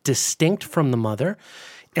 and they're distinct from the mother.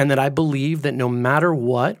 And that I believe that no matter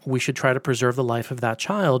what, we should try to preserve the life of that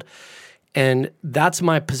child. And that's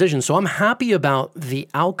my position. So I'm happy about the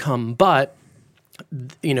outcome, but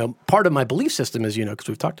part of my belief system is, because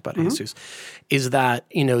we've talked about it, Jesus, is that,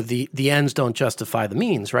 the ends don't justify the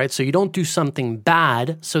means, right? So you don't do something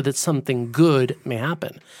bad so that something good may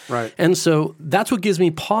happen. Right. And so that's what gives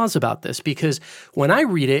me pause about this, because when I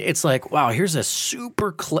read it, it's like, wow, here's a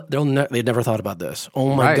super, they never thought about this.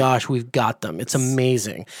 Oh my gosh, we've got them. It's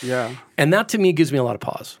amazing. Yeah. And that to me gives me a lot of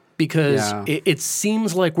pause, because it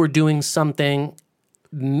seems like we're doing something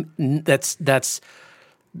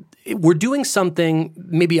we're doing something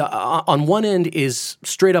maybe on one end is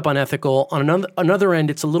straight up unethical. On another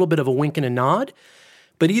end, it's a little bit of a wink and a nod.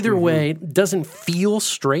 But either way, doesn't feel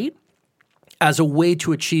straight as a way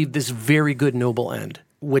to achieve this very good, noble end,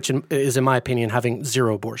 which is, in my opinion, having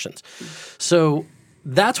 0 abortions. So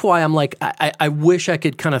that's why I'm like, I wish I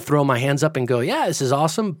could kind of throw my hands up and go, yeah, this is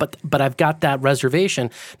awesome, but I've got that reservation.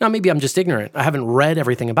 Now, maybe I'm just ignorant. I haven't read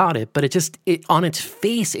everything about it, but it on its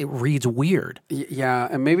face, it reads weird. Yeah,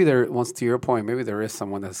 and maybe once to your point, maybe there is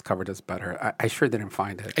someone that's covered this better. I sure didn't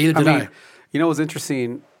find it. Either did I. It was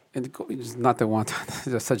interesting, and it's not that one,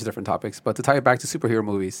 just such different topics, but to tie it back to superhero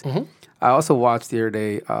movies, I also watched the other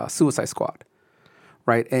day Suicide Squad,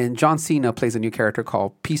 right? And John Cena plays a new character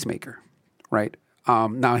called Peacemaker, right?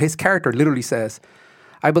 Now, his character literally says,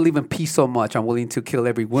 I believe in peace so much, I'm willing to kill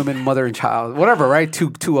every woman, mother, and child, whatever, right?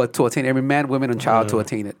 To attain every man, woman, and child to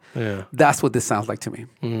attain it. Yeah. That's what this sounds like to me.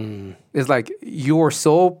 It's like you're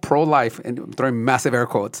so pro-life, and I'm throwing massive air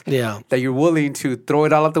quotes, that you're willing to throw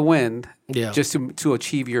it all out the wind just to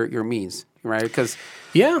achieve your means, right? Because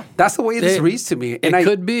that's the way this reads to me. And it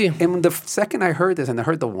could be. And the second I heard this and I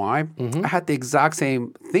heard the why, I had the exact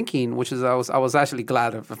same thinking, which is I was actually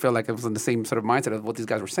glad. I feel like I was in the same sort of mindset of what these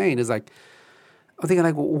guys were saying. Is like, I'm thinking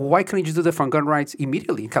like, why couldn't you just do that for gun rights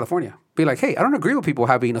immediately in California? Be like, hey, I don't agree with people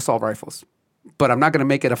having assault rifles, but I'm not going to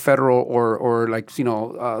make it a federal or like,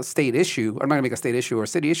 state issue. I'm not going to make a state issue or a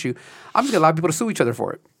city issue. I'm just going to allow people to sue each other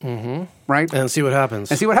for it. Right? And see what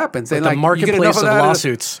happens. And the marketplace of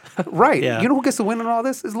lawsuits. Right. Yeah. You know who gets to win in all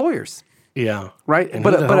this is lawyers. Yeah. Right. And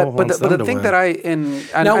but the thing that I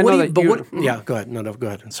know go ahead. No, go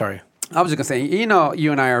ahead. Sorry. I was just going to say,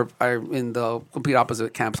 you and I are in the complete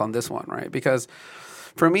opposite camps on this one, right? Because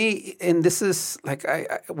for me, and this is like,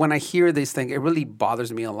 when I hear these things, it really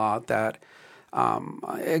bothers me a lot that,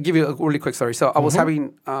 I'll give you a really quick story. So I was at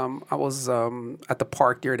the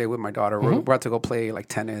park the other day with my daughter. We're about to go play like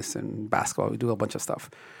tennis and basketball. We do a bunch of stuff.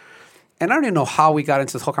 And I don't even know how we got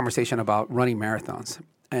into this whole conversation about running marathons.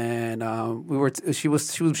 And she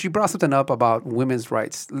brought something up about women's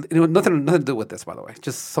rights. Nothing to do with this, by the way.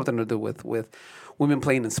 Just something to do with women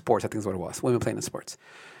playing in sports. I think is what it was. Women playing in sports.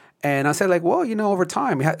 And I said, like, well, over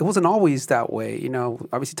time, it wasn't always that way.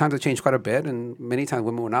 Obviously times have changed quite a bit, and many times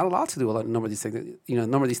women were not allowed to do a number of these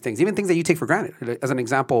things. Even things that you take for granted. As an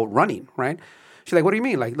example, running, right? She's like, what do you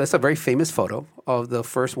mean? Like, that's a very famous photo of the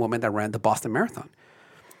first woman that ran the Boston Marathon.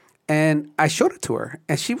 And I showed it to her,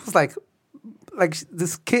 and she was like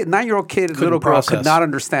this kid, 9-year-old kid, little girl could not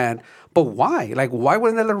understand. But why? Like, why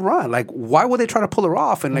wouldn't they let her run? Like, why would they try to pull her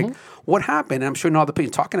off? And like, what happened? And I'm sure all the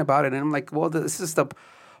people talking about it. And I'm like, well, this is the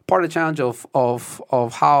part of the challenge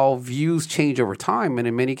of how views change over time. And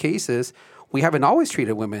in many cases, we haven't always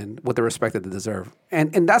treated women with the respect that they deserve.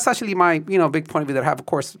 And that's actually my, big point of view that I have, of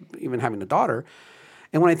course, even having a daughter.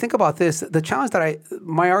 And when I think about this, the challenge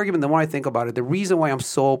my argument, the more I think about it, the reason why I'm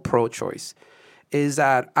so pro-choice is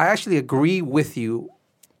that I actually agree with you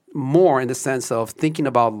more in the sense of thinking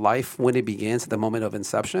about life when it begins at the moment of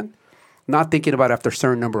inception, not thinking about after a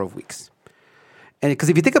certain number of weeks. And because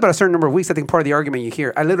if you think about a certain number of weeks, I think part of the argument you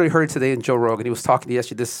hear, I literally heard it today in Joe Rogan. He was talking, he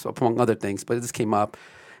asked you this among other things, but this came up.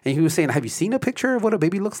 And he was saying, have you seen a picture of what a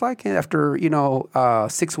baby looks like after,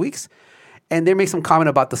 6 weeks? And they make some comment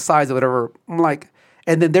about the size or whatever. I'm like,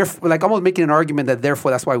 and then they're like almost making an argument that therefore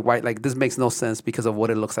that's why white, like this makes no sense because of what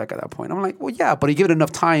it looks like at that point. I'm like, well, yeah, but you give it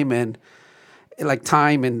enough time and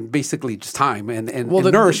basically just time and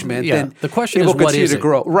nourishment, then the question it will is, what continue is to it?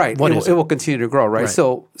 grow. Right. What It will continue to grow, right? Right.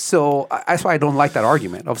 So that's why I don't like that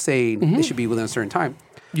argument of saying it should be within a certain time.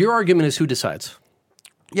 Your argument is who decides?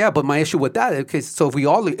 Yeah, but my issue with that, okay, so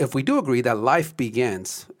if we do agree that life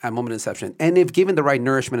begins at moment of inception, and if given the right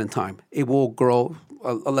nourishment and time, it will grow,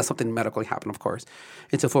 unless something medically happen, of course,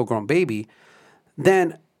 into a full-grown baby,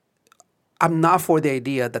 then I'm not for the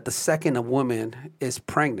idea that the second a woman is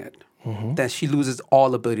pregnant, that she loses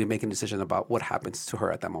all ability to make a decision about what happens to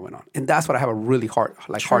her at that moment on. And that's what I have a really hard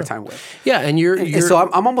time with. Yeah, and And so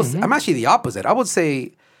I'm actually the opposite. I would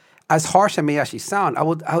say, as harsh as may actually sound,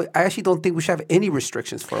 I actually don't think we should have any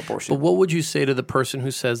restrictions for abortion. But what would you say to the person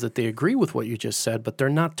who says that they agree with what you just said, but they're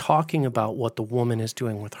not talking about what the woman is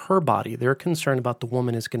doing with her body? They're concerned about the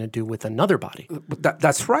woman is going to do with another body.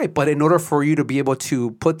 That's right. But in order for you to be able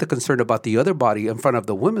to put the concern about the other body in front of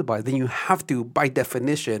the woman's body, then you have to, by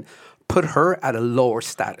definition, put her at a lower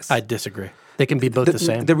status. I disagree. They can be both the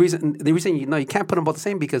same. The reason you can't put them both the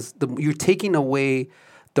same because you're taking away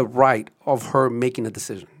the right of her making a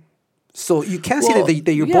decision. So you can't say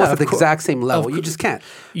that you're both at the exact same level. You just can't.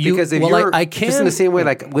 Because if you're just in the same way,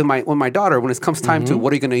 like with my daughter, when it comes time to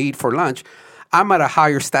what are you going to eat for lunch, I'm at a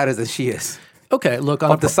higher status than she is. Okay, look,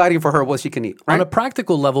 of deciding for her what she can eat. Right? On a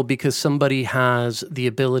practical level, because somebody has the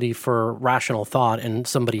ability for rational thought and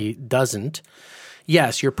somebody doesn't,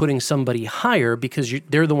 yes, you're putting somebody higher because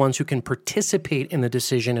they're the ones who can participate in the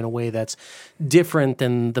decision in a way that's different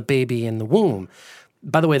than the baby in the womb.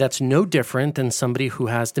 By the way, that's no different than somebody who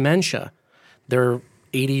has dementia. They're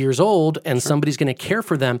 80 years old and somebody's going to care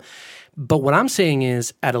for them. But what I'm saying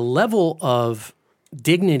is at a level of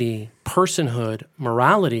dignity, personhood,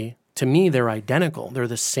 morality, to me, they're identical. They're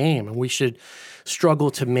the same. And we should struggle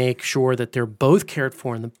to make sure that they're both cared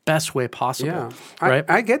for in the best way possible. Yeah, right?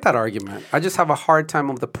 I get that argument. I just have a hard time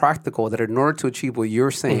with the practical that in order to achieve what you're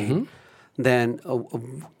saying, then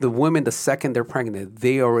the women, the second they're pregnant,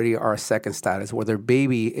 they already are a second status where their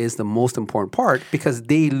baby is the most important part because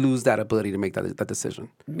they lose that ability to make that decision.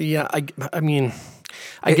 Yeah, I mean,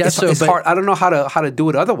 I guess so. It's hard. I don't know how to do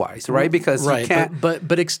it otherwise, right? Because you can't.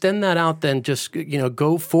 But extend that out. Then just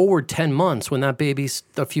go forward 10 months when that baby's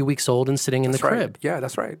a few weeks old and sitting in the crib. Yeah,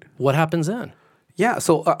 that's right. What happens then? Yeah,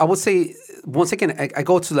 so I would say once again, I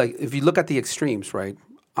go to if you look at the extremes, right?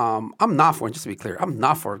 I'm not for, and just to be clear, I'm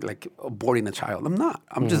not for aborting a child. I'm not.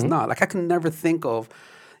 I'm just not. I can never think of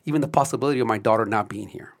even the possibility of my daughter not being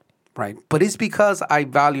here, right? But it's because I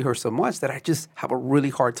value her so much that I just have a really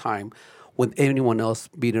hard time with anyone else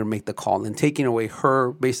being able to make the call and taking away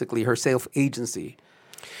her self-agency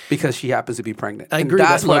because she happens to be pregnant. I agree. And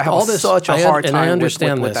that's why I have such a hard time with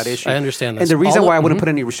that issue. I understand this. And the reason why I wouldn't put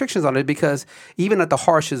any restrictions on it because even at the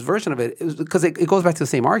harshest version of it, because it goes back to the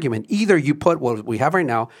same argument. Either you put what we have right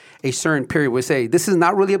now, a certain period where say this is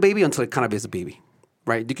not really a baby until it kind of is a baby,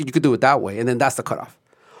 right? You could do it that way, and then that's the cutoff.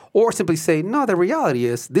 Or simply say, no, the reality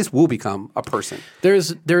is this will become a person. There's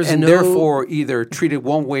therefore either treated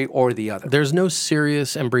one way or the other. There's no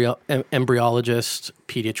serious embryologist,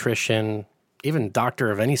 pediatrician, even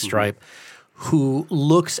doctor of any stripe, who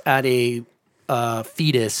looks at a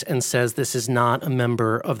fetus and says this is not a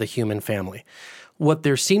member of the human family. What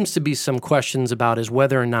there seems to be some questions about is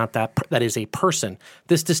whether or not that is a person.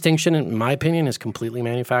 This distinction, in my opinion, is completely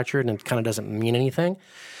manufactured and kind of doesn't mean anything.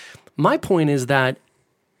 My point is that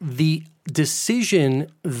the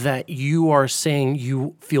decision that you are saying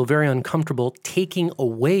you feel very uncomfortable taking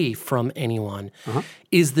away from anyone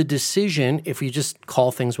is the decision, if you just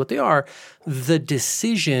call things what they are, the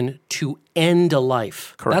decision to end a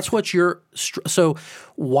life. Correct. That's what so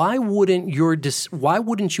why wouldn't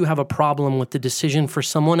you have a problem with the decision for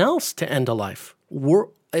someone else to end a life?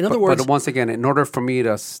 In other words, but once again, in order for me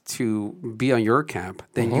to be on your camp,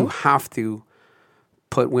 then you have to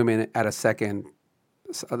put women at a second,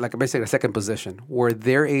 basically a second position where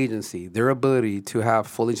their agency, their ability to have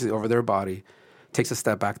full agency over their body takes a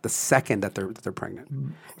step back the second that they're pregnant.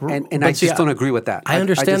 And But I see, just don't agree with that. I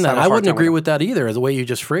understand just that. have a I hard wouldn't time agree with with that either, the way you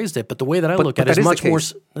just phrased it. But the way that I look at but it is that is much the more.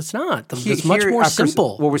 case. It's not. He- It's much here, more after-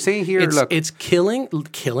 simple. what we're saying here, it's, look- it's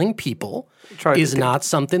killing people is not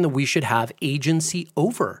something that we should have agency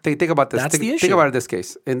over. Think about this. That's think, the issue. Think about it this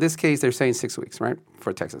case. In this case, they're saying 6 weeks, right,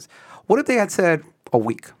 for Texas. What if they had said a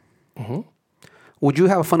week? Mm-hmm. Would you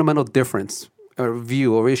have a fundamental difference or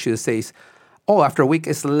view or issue that says, oh, after a week,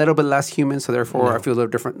 it's a little bit less human, so therefore I feel a little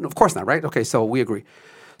different? Of course not, right? Okay, so we agree.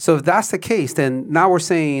 So if that's the case, then now we're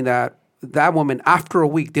saying that that woman, after a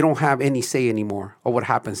week, they don't have any say anymore of what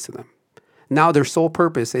happens to them. Now their sole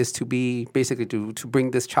purpose is to be basically to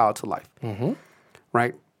bring this child to life,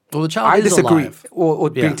 right? Well, the child I is disagree. alive.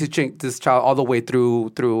 Or Yeah. bring this child all the way through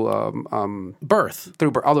Birth.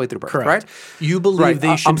 all the way through birth, Correct. right? You believe Right.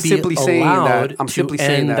 they should I'm be simply saying that- allowed I'm to simply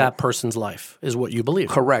saying end that- that person's life, is what you believe.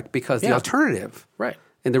 Correct, because the Yeah. alternative, Right.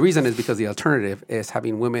 and the reason is because the alternative is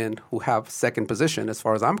having women who have second position, as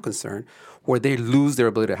far as I'm concerned, where they lose their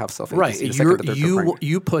ability to have self-agency. Right. the second that they're You pregnant.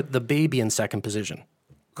 you put the baby in second position.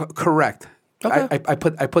 Correct. Okay. I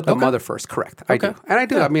put the mother first. Correct. I do, Okay. and I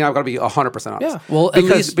do. I mean, I've got to be 100% honest. Yeah. Well, at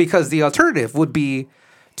least- because the alternative would be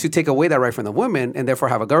to take away that right from the women and therefore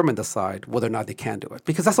have a government decide whether or not they can do it.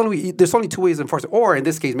 Because there's only two ways to enforce it. Or in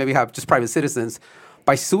this case, maybe have just private citizens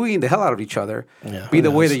by suing the hell out of each other. Yeah, be who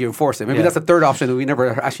the way knows? that you enforce it. Maybe Yeah. that's the third option that we never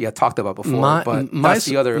actually had talked about before. But that's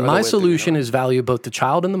the other. My way to do it. solution is value both the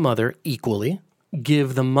child and the mother equally.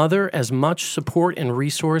 Give the mother as much support and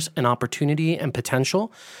resource and opportunity and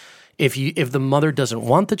potential. If the mother doesn't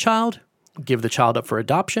want the child, give the child up for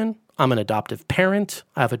adoption. I'm an adoptive parent.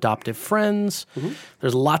 I have adoptive friends. Mm-hmm.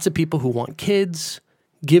 There's lots of people who want kids.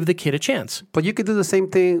 Give the kid a chance. But you could do the same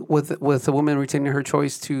thing with a woman retaining her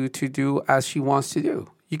choice to do as she wants to do.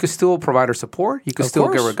 You could still provide her support. You could still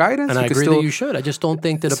give her guidance. And you I could agree still, that you should. I just don't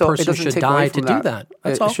think that a So it person doesn't should take away die to from do that.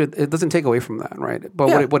 That's all. It doesn't take away from that, right? But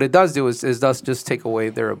Yeah. what it does do is does just take away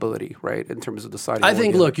their ability, right, in terms of deciding. I one or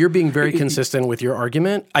think, the look, other. you're being very consistent with your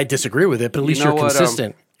argument. I disagree with it, but at least You know you're what,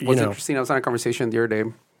 consistent. What's interesting? I was on a conversation the other day,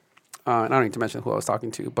 and I don't need to mention who I was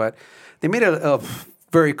talking to, but they made a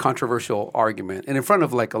very controversial argument, and in front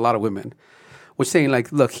of like a lot of women, which saying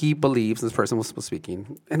like, look, he believes, this person was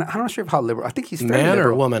speaking, and I'm not sure how liberal. I think he's fairly Man or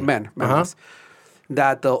liberal. woman? Man, Uh-huh. yes.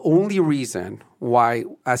 That the only reason why,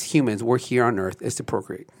 as humans, we're here on Earth is to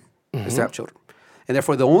procreate, is to have children, and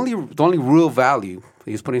therefore the only real value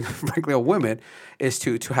he's putting, frankly, on women is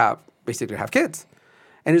to have basically have kids.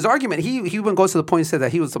 And his argument, he even goes to the point and said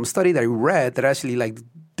that he was some study that he read that actually like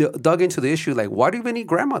dug into the issue, like why do we even need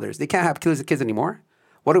grandmothers? They can't have kids anymore.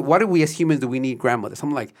 Why do we as humans do we need grandmothers?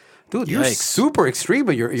 I'm like, dude, you're Yikes. super extreme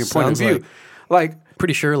in your point of Sounds view. Like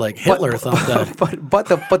Pretty sure like Hitler thought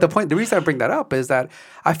that. the reason I bring that up is that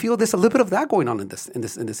I feel there's a little bit of that going on in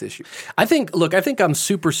this issue. I think I'm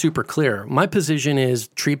super, super clear. My position is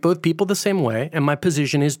treat both people the same way, and my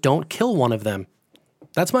position is don't kill one of them.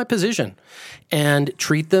 That's my position. And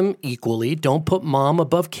treat them equally. Don't put mom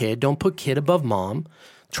above kid. Don't put kid above mom.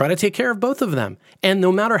 Try to take care of both of them. And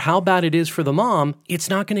no matter how bad it is for the mom, it's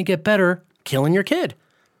not going to get better killing your kid.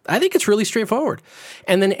 I think it's really straightforward.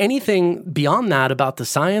 And then anything beyond that about the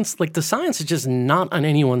science, like the science is just not on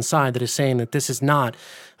anyone's side that is saying that this is not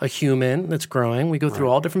a human that's growing. We go through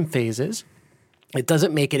all different phases. It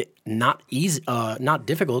doesn't make it not easy, not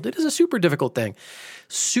difficult. It is a super difficult thing.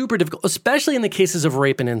 Super difficult, especially in the cases of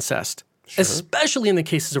rape and incest. Sure. Especially in the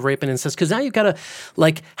cases of rape and incest, because now you've got to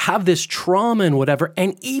like have this trauma and whatever.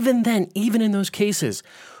 And even then, even in those cases,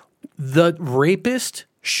 the rapist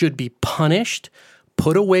should be punished,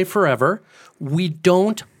 put away forever. We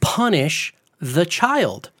don't punish the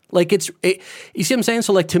child. Like you see what I'm saying?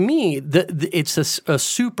 So like to me, it's a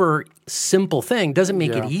super simple thing. Doesn't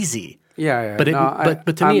make it easy. Yeah. But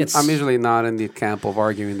but to me, it's I'm usually not in the camp of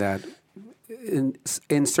arguing that in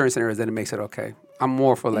certain scenarios that it makes it okay. I'm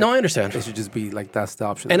more for like No, I understand. It should just be like that's the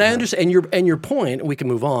option. And I understand. And your point. We can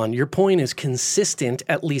move on. Your point is consistent,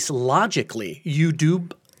 at least logically. You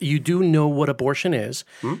do know what abortion is.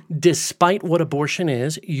 Despite what abortion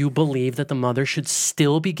is, you believe that the mother should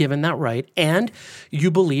still be given that right, and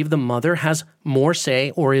you believe the mother has more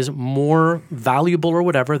say or is more valuable or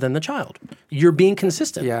whatever than the child. You're being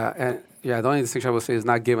consistent. The only distinction I would say is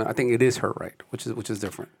not given. I think it is her right, which is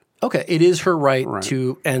different. Okay, it is her right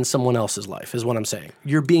to end someone else's life, is what I'm saying.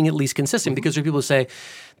 You're being at least consistent because there are people who say,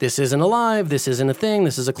 this isn't alive, this isn't a thing,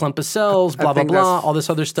 this is a clump of cells, blah, blah, blah, all this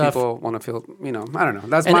other stuff. People want to feel, I don't know.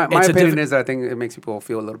 That's And my it's a opinion is that I think it makes people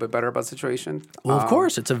feel a little bit better about the situation. Well, of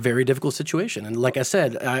course, it's a very difficult situation. And like I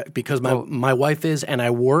said, because my wife is, and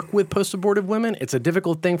I work with post-abortive women, it's a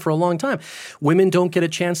difficult thing for a long time. Women don't get a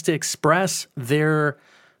chance to express their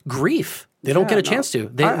grief. They don't get a chance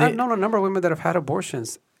to. I've known a number of women that have had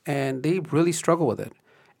abortions, and they really struggle with it.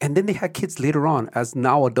 And then they had kids later on as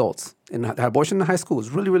now adults. And the abortion in high school was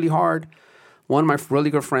really, really hard. One of my really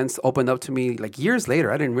good friends opened up to me like years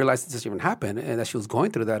later. I didn't realize this even happened and that she was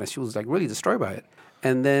going through that, and she was like really destroyed by it.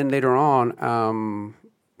 And then later on,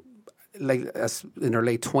 like as in her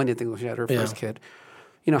late 20s, I think when she had her first kid,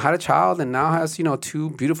 had a child and now has, 2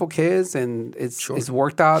 beautiful kids, and it's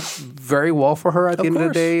worked out very well for her at the end of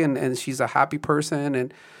the day, and she's a happy person.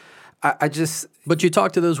 And I just... But you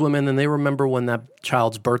talk to those women and they remember when that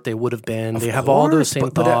child's birthday would have been. They have all those same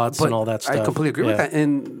thoughts and all that stuff. I completely agree with that.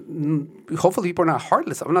 And hopefully people are not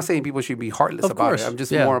heartless. I'm not saying people should be heartless about it. I'm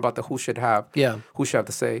just more about who should have to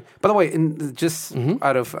say. By the way,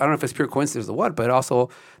 out of, I don't know if it's pure coincidence or what, but also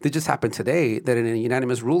it just happened today that in a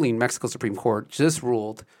unanimous ruling, Mexico Supreme Court just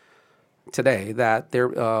ruled today that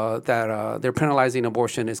they're penalizing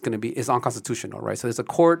abortion is unconstitutional, right? So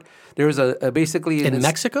there's basically in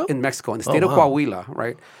Mexico, in the state of Coahuila,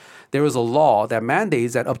 right? There is a law that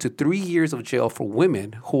mandates that up to 3 years of jail for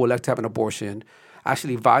women who elect to have an abortion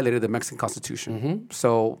actually violated the Mexican Constitution.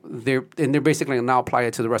 So they're basically now apply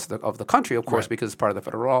it to the rest of the country, of course, because it's part of the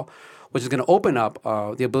federal law, which is going to open up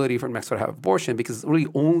the ability for Mexico to have abortion because it's really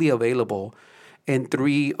only available in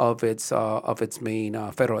 3 of its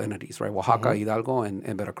main federal entities, right? Oaxaca, Hidalgo,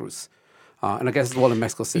 and Veracruz. And I guess as well in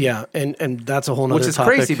Mexico City. Yeah, and that's a whole nother topic.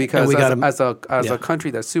 Which is crazy because as a country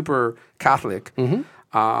that's super Catholic,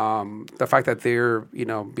 the fact that they're,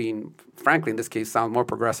 being, frankly, in this case, sound more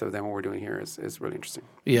progressive than what we're doing here is really interesting.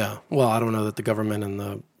 Yeah. Well, I don't know that the government and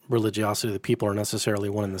the religiosity of the people are necessarily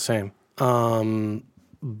one and the same.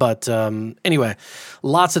 But anyway,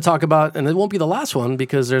 lots to talk about, and it won't be the last one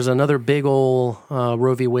because there's another big old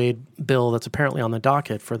Roe v. Wade bill that's apparently on the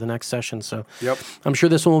docket for the next session. So I'm sure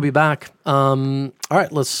this one will be back. All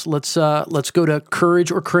right, let's go to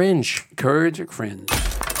Courage or Cringe. Courage or Cringe. I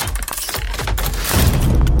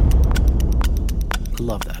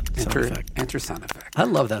love that sound effect. Enter sound effect. I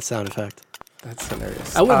love that sound effect. That's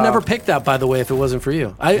hilarious. I would have never picked that, by the way, if it wasn't for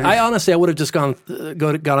you. I honestly, I would have just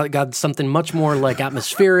got something much more like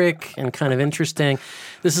atmospheric and kind of interesting.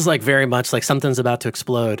 This is like very much like something's about to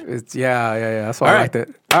explode. Yeah. That's why I liked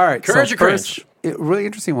it. All right. Courage or Cringe? Really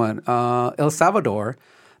interesting one. El Salvador,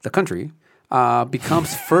 the country,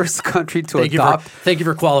 becomes first country to adopt. Thank you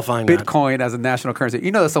for qualifying Bitcoin as a national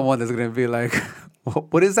currency. There's someone that's going to be like,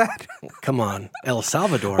 what is that? Come on, El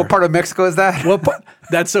Salvador. What part of Mexico is that?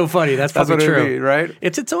 That's so funny. That's probably what true. It means, right?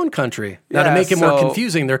 It's its own country. Now, to make it more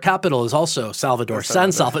confusing, their capital is also Salvador.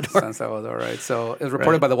 San Salvador. San Salvador, right. So it was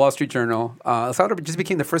reported by the Wall Street Journal. El Salvador just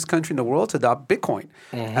became the first country in the world to adopt Bitcoin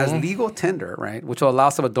as legal tender, right? Which will allow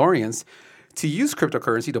Salvadorians to use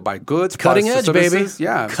cryptocurrency to buy goods, cutting edge, services, baby.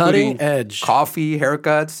 Yeah, cutting edge. Coffee,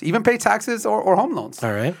 haircuts, even pay taxes or home loans.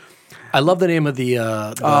 All right. I love the name of the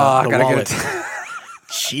wallet.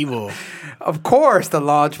 Chivo. Of course, the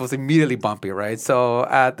launch was immediately bumpy, right? So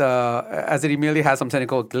as it immediately had some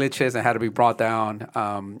technical glitches and had to be brought down,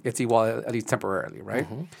 its e-wallet, at least temporarily, right?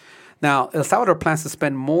 Now, El Salvador plans to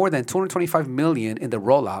spend more than $225 million in the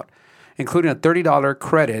rollout, including a $30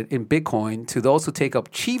 credit in Bitcoin to those who take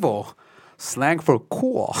up Chivo, slang for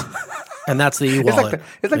cool. And that's the e-wallet.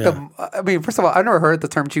 I mean, first of all, I've never heard the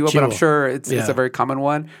term Chivo, but I'm sure it's a very common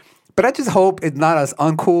one. But I just hope it's not as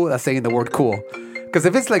uncool as saying the word cool. Because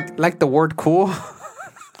if it's like the word cool,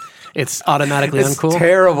 it's automatically uncool.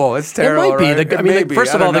 Terrible. It's terrible. It might be. Right?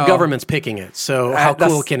 First of all, the government's picking it. So how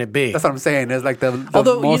cool can it be? That's what I'm saying. It's like the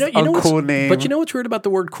most uncool name. But you know what's weird about the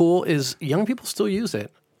word cool is young people still use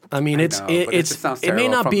it. I mean, it may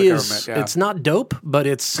not be as it's not dope, but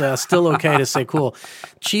it's still okay to say cool.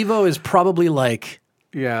 Chivo is probably like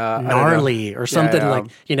gnarly or something like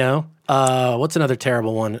what's another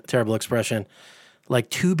terrible expression? Like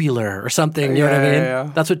tubular or something, you know what I mean? Yeah.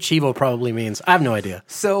 That's what Chivo probably means. I have no idea.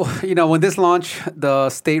 So, when this launched, the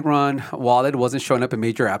state-run wallet wasn't showing up in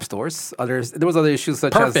major app stores. There was other issues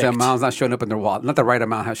such as the amounts not showing up in their wallet, not the right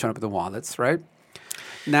amount has shown up in the wallets, right?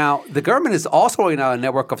 Now, the government is also rolling out a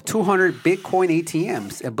network of 200 Bitcoin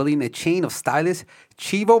ATMs and building a chain of stylish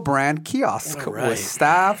Chivo brand kiosks with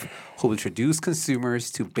staff who will introduce consumers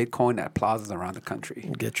to Bitcoin at plazas around the country.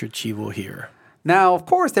 Get your Chivo here. Now, of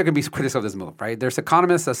course, there can be critics of this move, right? There's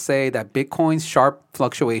economists that say that Bitcoin's sharp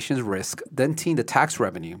fluctuations risk denting the tax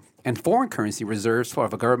revenue and foreign currency reserves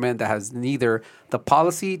of a government that has neither the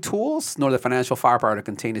policy tools nor the financial firepower to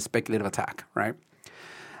contain a speculative attack, right?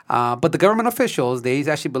 But the government officials, they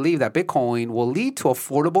actually believe that Bitcoin will lead to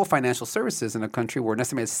affordable financial services in a country where an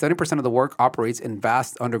estimated 70% of the work operates in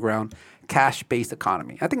vast underground cash-based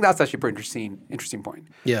economy. I think that's actually a pretty interesting point.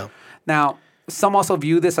 Yeah. Now, Some also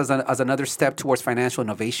view this as another step towards financial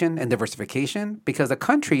innovation and diversification because the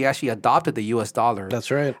country actually adopted the U.S. dollar.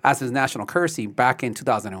 That's right. As its national currency back in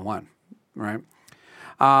 2001, right?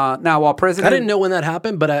 Now, while President... I didn't know when that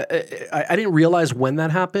happened, but I didn't realize when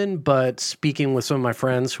that happened. But speaking with some of my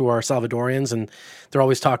friends who are Salvadorians, and they're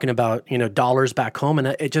always talking about, dollars back home.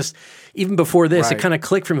 And it just, even before this, it kind of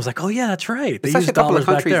clicked for me. It was like, oh, yeah, that's right. They use a couple of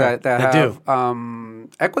countries that have do.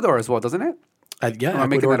 Ecuador as well, doesn't it?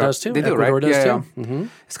 Ecuador does too. They do, Ecuador right? does too. Yeah. Mm-hmm.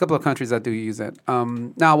 There's a couple of countries that do use it.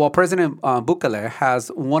 Now, while President Bukele has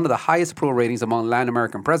one of the highest approval ratings among Latin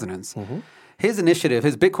American presidents, his initiative,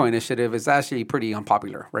 his Bitcoin initiative, is actually pretty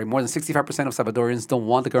unpopular, right? More than 65% of Salvadorians don't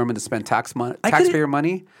want the government to spend taxpayer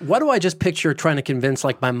money. Why do I just picture trying to convince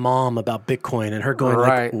like my mom about Bitcoin and her going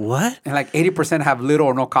like, what? And like 80% have little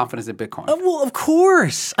or no confidence in Bitcoin. Well, of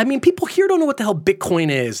course. I mean, people here don't know what the hell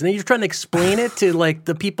Bitcoin is. And then you're trying to explain it to like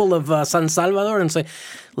the people of San Salvador and say,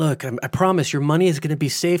 look, I promise your money is going to be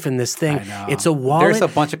safe in this thing. It's a wallet. There's a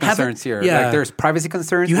bunch of concerns here. Yeah. Like there's privacy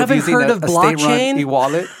concerns. You haven't heard of blockchain? State-run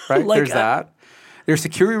e-wallet, right? Like, there's that. There's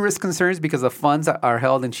security risk concerns because the funds are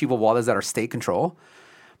held in Chivo wallets that are state control.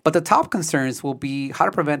 But the top concerns will be how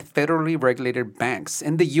to prevent federally regulated banks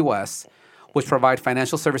in the U.S., which provide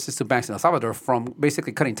financial services to banks in El Salvador, from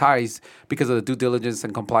basically cutting ties because of the due diligence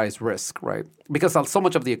and compliance risk, right? Because so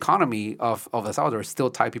much of the economy of El Salvador is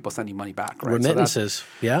still tied people sending money back, right? Remittances,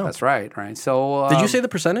 So that's right. So did you say the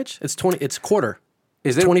percentage? It's 20. It's quarter.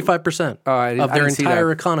 Is it 25% of their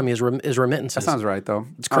entire economy is remittances? That sounds right, though.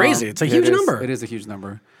 It's crazy. It's a huge number. It is a huge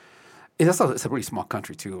number. It's a really small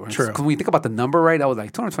country too. Right? True. Because when we think about the number, right, that was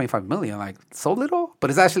like 225 million, like so little. But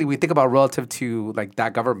it's actually, we think about relative to like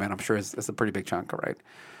that government, I'm sure it's a pretty big chunk, right?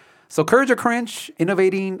 So courage or cringe,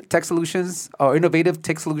 innovative tech solutions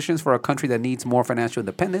for a country that needs more financial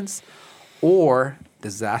independence, or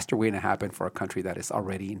disaster waiting to happen for a country that is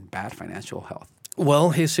already in bad financial health.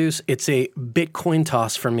 Well, Jesus, it's a Bitcoin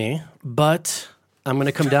toss for me, but I'm going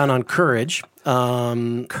to come down on courage.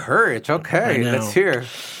 Courage, okay. Let's hear.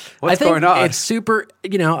 What's going on? It's super,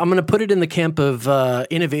 I'm going to put it in the camp of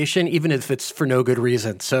innovation, even if it's for no good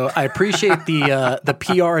reason. So I appreciate the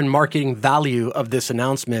PR and marketing value of this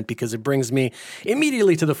announcement because it brings me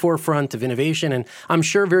immediately to the forefront of innovation. And I'm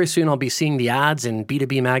sure very soon I'll be seeing the ads in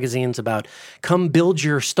B2B magazines about come build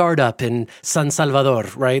your startup in San Salvador,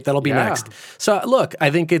 right? That'll be next. So look,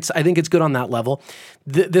 I think it's good on that level.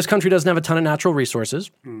 This country doesn't have a ton of natural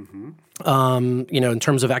resources, in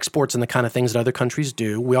terms of exports and the kind of things that other countries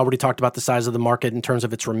do. We already talked about the size of the market in terms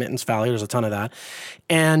of its remittance value. There's a ton of that.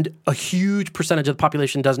 And a huge percentage of the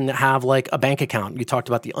population doesn't have like a bank account. You talked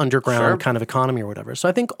about the underground kind of economy or whatever. So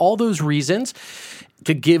I think all those reasons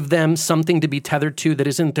to give them something to be tethered to that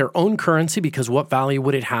isn't their own currency, because what value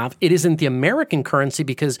would it have? It isn't the American currency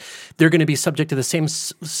because they're going to be subject to the same,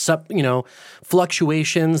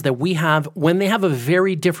 fluctuations that we have when they have a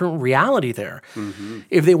very different reality there. Mm-hmm.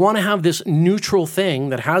 If they want to have this neutral thing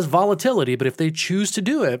that has volatility, but if they choose to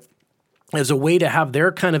do it as a way to have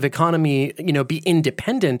their kind of economy, be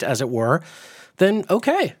independent, as it were, then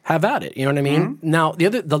okay, have at it. You know what I mean? Mm-hmm. Now, the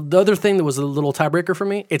other thing that was a little tiebreaker for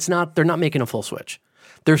me, they're not making a full switch.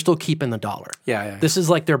 They're still keeping the dollar. Yeah. This is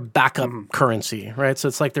like their backup currency, right? So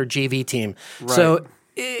it's like their JV team. Right. So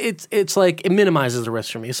it's like it minimizes the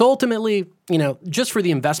risk for me. So ultimately, just for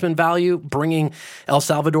the investment value, bringing El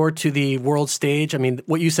Salvador to the world stage. I mean,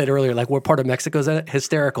 what you said earlier, like we're part of Mexico, is that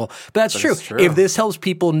hysterical? But that's true. If this helps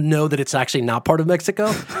people know that it's actually not part of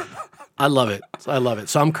Mexico, I love it.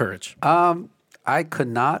 So I'm courage. I could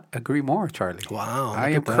not agree more, Charlie. Wow. I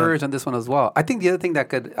am courage on this one as well. I think the other thing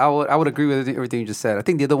that I would agree with everything you just said. I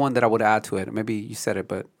think the other one that I would add to it, maybe you said it,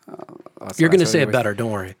 but... You're going to say it better,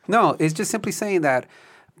 don't worry. No, it's just simply saying that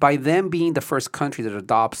by them being the first country that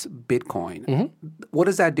adopts Bitcoin, what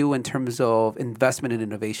does that do in terms of investment and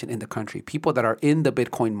innovation in the country? People that are in the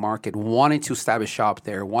Bitcoin market wanting to establish shop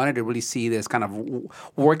there, wanted to really see this kind of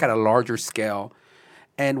work at a larger scale.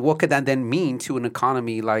 And what could that then mean to an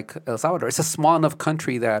economy like El Salvador? It's a small enough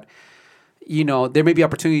country that, there may be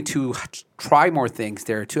opportunity to try more things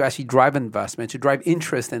there, to actually drive investment, to drive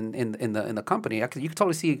interest in the company. You can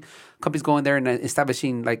totally see companies going there and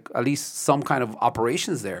establishing like at least some kind of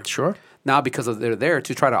operations there. Sure. Now because they're there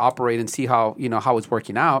to try to operate and see how it's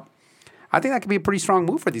working out. I think that could be a pretty strong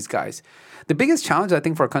move for these guys. The biggest challenge I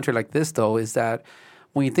think for a country like this though is that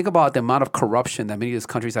when you think about the amount of corruption that many of these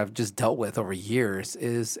countries have just dealt with over years,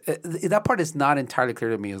 is that part is not entirely clear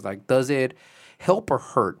to me. Is like, does it help or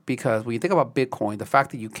hurt? Because when you think about Bitcoin, the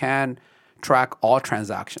fact that you can track all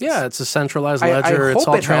transactions. Yeah, it's a centralized ledger. It's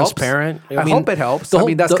all transparent. I hope it helps. I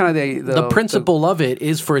mean, that's kind of the principle of it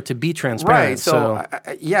is for it to be transparent. Right. So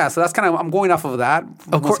that's kind of, I'm going off of that.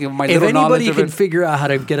 Of course, if anybody can figure out how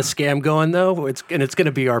to get a scam going, though, it's going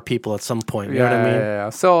to be our people at some point. You know what I mean? Yeah.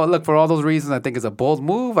 So look, for all those reasons, I think it's a bold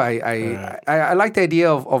move. I like the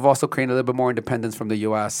idea of also creating a little bit more independence from the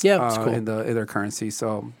U.S. Yeah, it's cool. in their currency.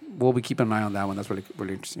 So we'll be keeping an eye on that one. That's really,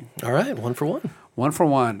 really interesting. All right, 1 for 1. 1 for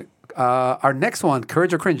 1. Our next one,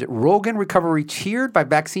 Courage or Cringe. Rogan recovery cheered by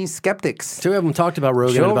vaccine skeptics. So we haven't talked about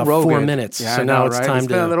Rogan in about 4 minutes. Yeah, so now it's time it's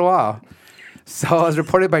been a little while. So as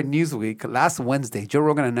reported by Newsweek, last Wednesday, Joe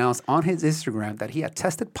Rogan announced on his Instagram that he had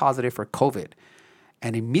tested positive for COVID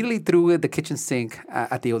and immediately threw the kitchen sink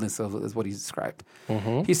at the illness, is what he described.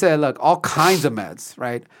 Mm-hmm. He said, look, all kinds of meds,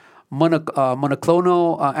 right?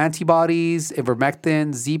 Monoclonal antibodies,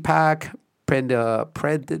 ivermectin, Z-Pak,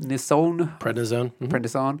 prednisone,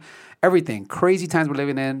 everything. Crazy times we're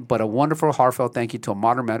living in, but a wonderful, heartfelt thank you to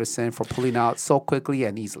modern medicine for pulling out so quickly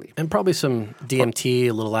and easily. And probably some DMT,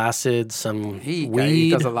 a little acid, some weed. He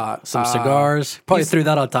does a lot. Some cigars. Probably threw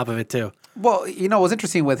that on top of it, too. Well, what's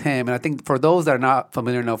interesting with him, and I think for those that are not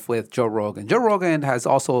familiar enough with Joe Rogan has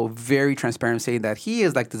also very transparent saying that he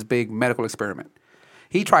is like this big medical experiment.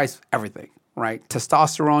 He tries everything. Right,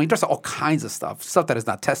 testosterone. He does all kinds of stuff that is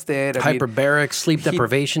not tested. Hyperbaric, sleep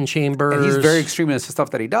deprivation chambers. And he's very extreme in the stuff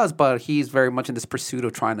that he does, but he's very much in this pursuit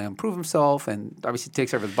of trying to improve himself, and obviously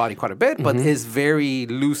takes care of his body quite a bit. But is very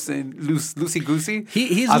loosey goosey.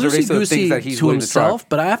 He's loosey goosey to himself,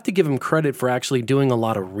 but I have to give him credit for actually doing a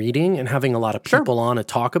lot of reading and having a lot of people on to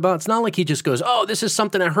talk about. It's not like he just goes, "Oh, this is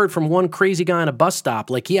something I heard from one crazy guy on a bus stop."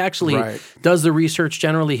 Like he actually does the research.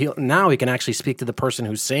 Generally, now he can actually speak to the person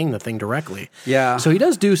who's saying the thing directly. Yeah. So he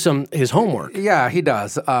does do his homework. Yeah, he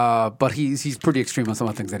does. But he's pretty extreme on some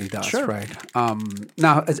of the things that he does. Sure. Right.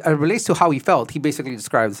 Now, as it relates to how he felt, he basically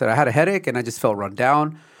described, said, I had a headache and I just felt run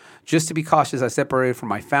down. Just to be cautious, I separated from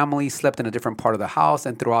my family, slept in a different part of the house,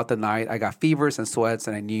 and throughout the night, I got fevers and sweats,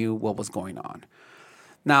 and I knew what was going on.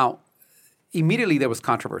 Now, immediately there was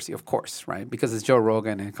controversy, of course, right? Because it's Joe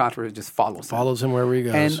Rogan, and controversy just follows him wherever he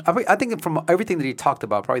goes. And I think from everything that he talked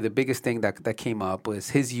about, probably the biggest thing that came up was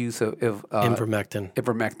his use of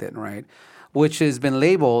ivermectin, right? Which has been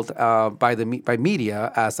labeled by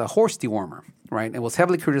media as a horse dewormer, right? It was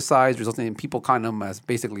heavily criticized, resulting in people calling him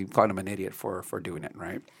an idiot for doing it,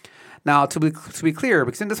 right? Now, to be clear,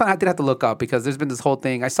 because in this one I did have to look up because there's been this whole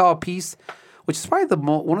thing. I saw a piece, which is probably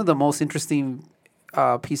one of the most interesting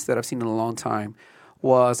piece that I've seen in a long time.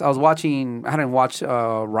 I hadn't watched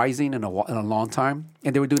Rising in a long time,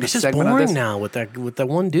 and they were doing a segment of this. It's just boring now with that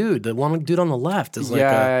one dude. The one dude on the left is like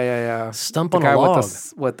a stump on a log.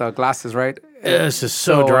 With the glasses, right? This is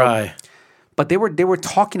so dry. But they were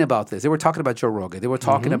talking about this. They were talking about Joe Rogan. They were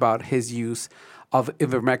talking about his use of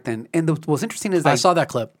ivermectin. And what's interesting is I saw that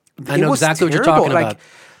clip. I know exactly what you're talking about.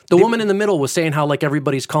 The woman in the middle was saying how like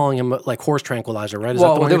everybody's calling him like horse tranquilizer, right? Is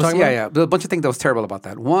that the one you're talking about? Yeah. There was a bunch of things that was terrible about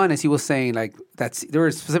that. One is he was saying like they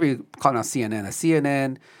were specifically calling out CNN.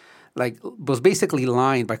 CNN like was basically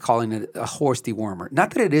lying by calling it a horse dewormer.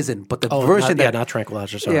 Not that it isn't, but the version not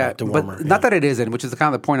tranquilizer, sorry, dewormer. But not that it isn't, which is the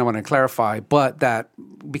kind of the point I want to clarify, but that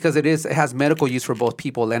because it has medical use for both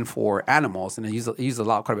people and for animals, and it uses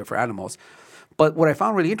quite a bit for animals. But what I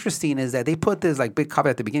found really interesting is that they put this like big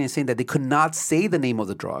caveat at the beginning saying that they could not say the name of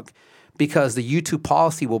the drug because the YouTube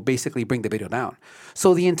policy will basically bring the video down.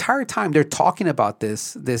 So the entire time they're talking about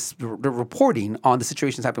they're reporting on the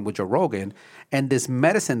situations happening with Joe Rogan and this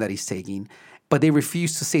medicine that he's taking, but they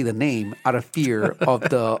refuse to say the name out of fear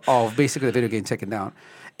of basically the video getting taken down.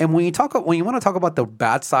 And when you want to talk about the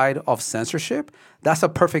bad side of censorship, that's a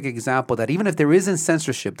perfect example that even if there isn't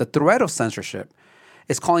censorship, the threat of censorship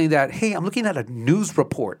is calling that, hey, I'm looking at a news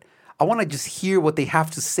report. I want to just hear what they have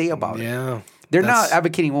to say about it. They're not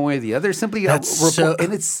advocating one way or the other. Simply a report.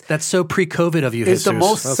 And that's so pre-COVID of you, It's the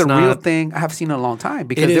most surreal thing I have seen in a long time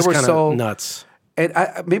because they were so nuts. And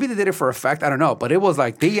maybe they did it for effect. I don't know. But it was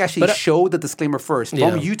like they actually showed the disclaimer first from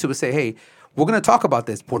YouTube to say, hey, we're going to talk about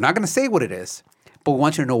this. We're not going to say what it is. But we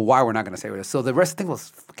want you to know why we're not going to say what it is. So the rest of the thing was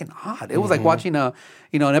fucking odd. It was like watching an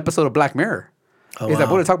episode of Black Mirror. It's like we're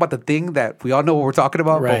going to talk about the thing that we all know what we're talking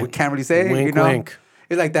about, but we can't really say. Wink, wink.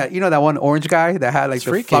 It's like that. That one orange guy that had like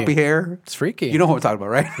the floppy hair. It's freaky. You know what we're talking about,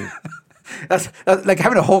 right? that's like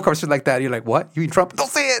having a whole conversation like that. You're like, what? You mean Trump? Don't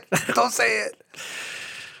say it. Don't say it.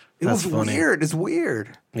 That's funny. Weird. It's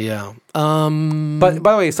weird. Yeah. But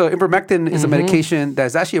by the way, so ivermectin is a medication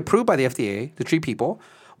that's actually approved by the FDA to treat people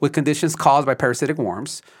with conditions caused by parasitic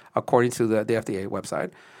worms, according to the FDA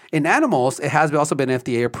website. In animals, it has also been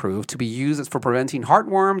FDA approved to be used for preventing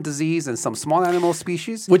heartworm disease in some small animal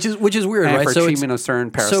species, which is weird, and right? for treatment of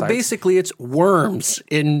certain parasites. So basically, it's worms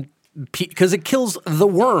because it kills the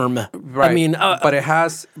worm. Right. I mean, but it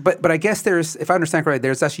has. But I guess there's, if I understand correctly,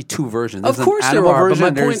 there's actually two versions. There's of course an there animal are. version,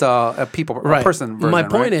 But my there's point, a person version. My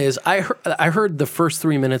point right? is, I heard the first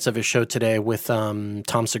 3 minutes of his show today with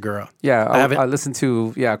Tom Segura. Yeah, I listened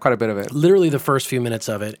to quite a bit of it. Literally the first few minutes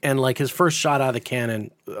of it, and like his first shot out of the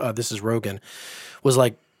cannon, this is Rogan, was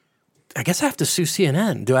like, I guess I have to sue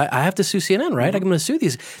CNN. I have to sue CNN, right? I'm going to sue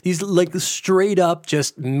these like straight up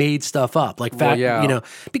just made stuff up, like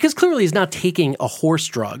because clearly he's not taking a horse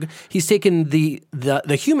drug. He's taking the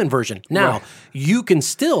human version. Now you can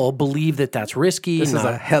still believe that that's risky. This is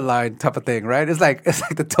a headline type of thing, right? It's like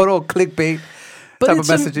the total clickbait. Type of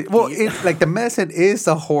messaging. It's like the medicine is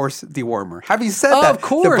a horse dewormer. Having said that, of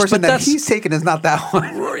course, the version but that he's taking is not that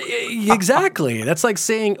one. Exactly. That's like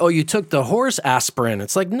saying, "Oh, you took the horse aspirin."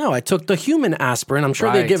 It's like, no, I took the human aspirin. I'm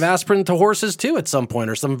sure they give aspirin to horses too at some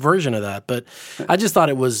point or some version of that. But I just thought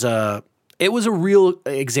it was a real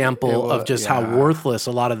example of just how worthless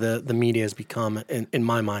a lot of the media has become in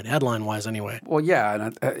my mind, headline wise, anyway. Well,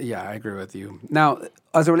 yeah, I agree with you. Now,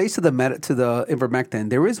 as it relates to the ivermectin,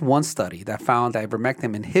 there is one study that found that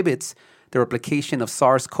ivermectin inhibits the replication of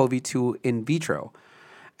SARS-CoV-2 in vitro.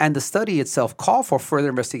 And the study itself called for further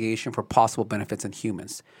investigation for possible benefits in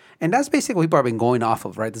humans. And that's basically what people have been going off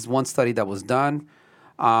of, right? This one study that was done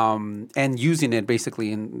and using it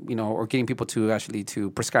basically or getting people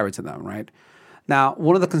to prescribe it to them, right? Now,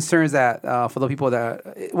 one of the concerns that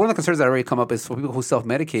already come up is for people who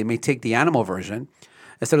self-medicate may take the animal version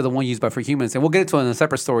instead of the one used for humans. And we'll get into it in a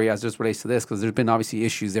separate story as it relates to this because there's been obviously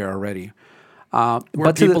issues there already.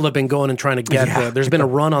 Where people have been going and trying to get there's been a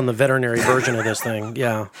run on the veterinary version of this thing.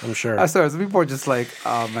 Yeah, I'm sure. So people are just like,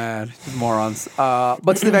 oh man, morons.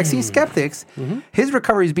 But to the vaccine skeptics, his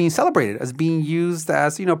recovery is being celebrated as being used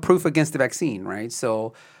as proof against the vaccine, right?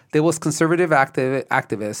 So there was conservative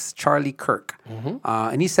activist Charlie Kirk,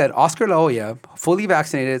 and he said Oscar La Hoya, fully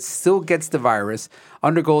vaccinated, still gets the virus,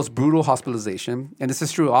 undergoes brutal hospitalization, and this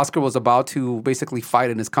is true. Oscar was about to basically fight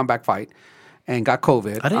in his comeback fight. And got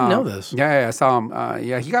COVID. I didn't know this. Yeah, I saw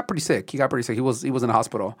him. He got pretty sick. He was in the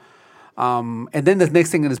hospital. And then the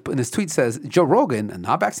next thing in his tweet says, Joe Rogan,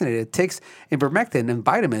 not vaccinated, takes ivermectin and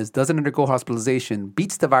vitamins, doesn't undergo hospitalization,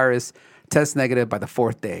 beats the virus, tests negative by the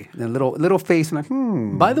 4th day. And then little face like,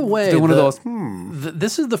 By the way, one of those.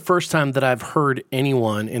 This is the first time that I've heard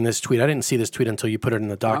anyone in this tweet. I didn't see this tweet until you put it in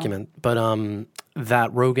the document, but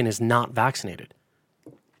that Rogan is not vaccinated.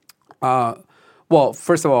 Well,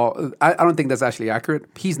 first of all, I don't think that's actually accurate.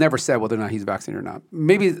 He's never said whether or not he's vaccinated or not.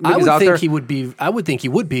 Maybe I would out think there. he would be. I would think he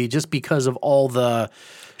would be just because of all the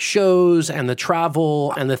shows and the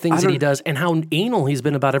travel and the things that he does and how anal he's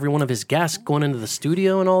been about every one of his guests going into the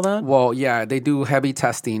studio and all that. Well, yeah, they do heavy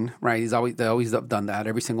testing, right? They always done that.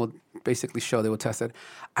 Every single basically show they will test it.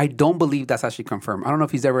 I don't believe that's actually confirmed. I don't know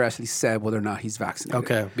if he's ever actually said whether or not he's vaccinated.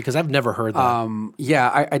 Okay, because I've never heard that.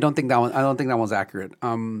 Yeah, I don't think that one. I don't think that one's accurate.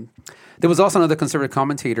 There was also another conservative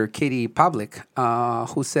commentator, Katie Pavlik,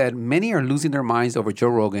 who said many are losing their minds over Joe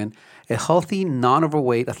Rogan, a healthy,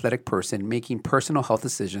 non-overweight, athletic person making personal health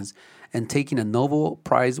decisions and taking a Nobel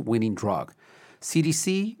Prize-winning drug.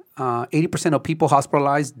 CDC, 80% of people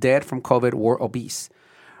hospitalized dead from COVID were obese.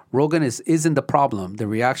 Rogan isn't the problem. The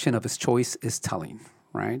reaction of his choice is telling,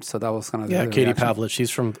 right? So that was kind of the Katie reaction.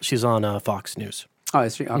 Pavlik. She's on Fox News. Oh,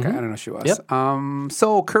 is she? Okay, I don't know if she was. Yep.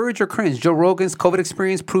 So courage or cringe? Joe Rogan's COVID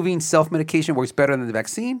experience proving self-medication works better than the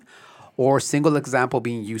vaccine, or single example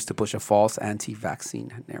being used to push a false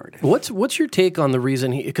anti-vaccine narrative. What's your take on the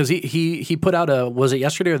reason because he put out was it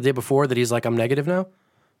yesterday or the day before that he's like, I'm negative now?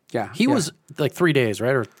 Yeah. He was like 3 days,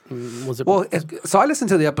 right? Or was it? Well, so I listened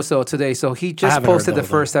to the episode today. So he just posted the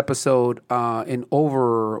first episode in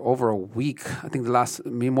over a week. I think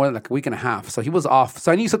maybe more than like a week and a half. So he was off.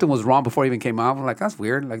 So I knew something was wrong before it even came out. I'm like, that's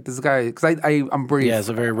weird. Like this guy, because I'm very... Yeah, it's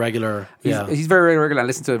a very regular... He's very regular. I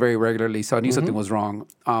listen to it very regularly. So I knew something was wrong.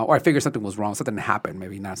 Or I figured something was wrong. Something happened.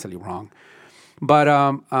 Maybe not necessarily wrong. But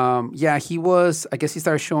yeah, he was. I guess he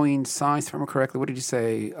started showing signs. If I remember correctly, what did you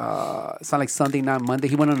say? It sounded like Sunday, not Monday.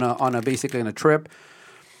 He went basically on a trip,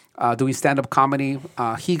 doing stand-up comedy.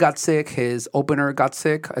 He got sick. His opener got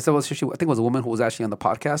sick. I think it was a woman who was actually on the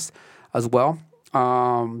podcast as well.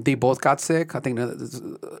 They both got sick. I think,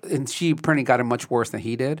 and she apparently got it much worse than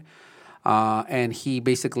he did. And he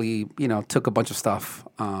basically, took a bunch of stuff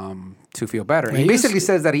to feel better. He basically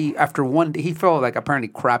says that after one day, he felt like apparently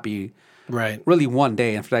crappy. Right. Really one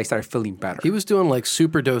day after I started feeling better. He was doing like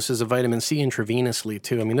super doses of vitamin C intravenously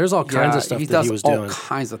too. I mean, there's all kinds of stuff that he was doing. All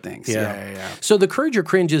kinds of things. Yeah. So the courage or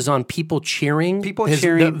cringe is on people cheering.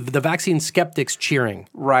 Cheering. The vaccine skeptics cheering.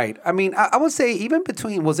 Right. I mean, I would say even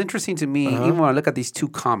between, what's interesting to me, even when I look at these two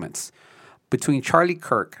comments, between Charlie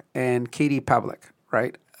Kirk and Katie Pavlik,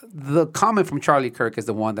 right? The comment from Charlie Kirk is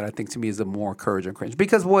the one that I think to me is the more courage and cringe.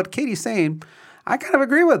 Because what Katie's saying, I kind of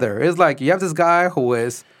agree with her. It's like you have this guy who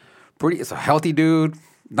is it's a healthy dude,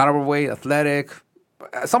 not overweight, athletic,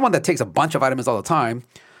 someone that takes a bunch of vitamins all the time,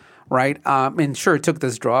 right? And sure, took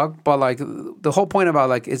this drug, but like the whole point about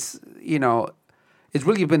like it's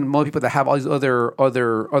really been more people that have all these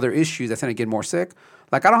other issues that's going to get more sick.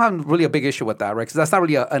 Like I don't have really a big issue with that, right? Because that's not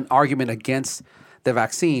really an argument against the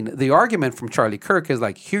vaccine. The argument from Charlie Kirk is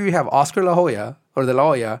like, here you have Oscar De La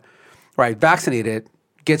Hoya, right, vaccinated,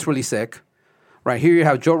 gets really sick. Right, here you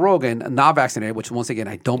have Joe Rogan, not vaccinated, which once again,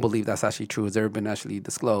 I don't believe that's actually true. It's never been actually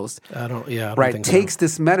disclosed. I don't think takes so.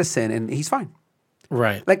 this medicine and he's fine.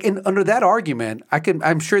 Right. Like under that argument,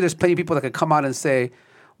 I'm sure there's plenty of people that could come out and say,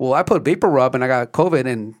 well, I put Vapor Rub and I got COVID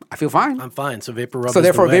and I feel fine. I'm fine. So Vapor Rub So is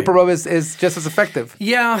therefore the way. Vapor Rub is just as effective.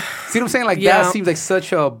 Yeah. See what I'm saying? Like that seems like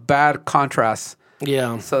such a bad contrast.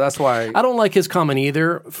 Yeah. So that's why I don't like his comment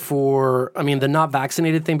either the not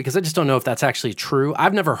vaccinated thing, because I just don't know if that's actually true.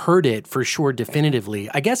 I've never heard it for sure definitively.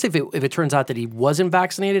 I guess if it turns out that he wasn't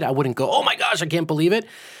vaccinated, I wouldn't go, oh my gosh, I can't believe it.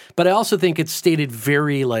 But I also think it's stated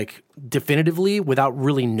very like definitively without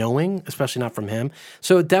really knowing, especially not from him.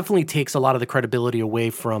 So it definitely takes a lot of the credibility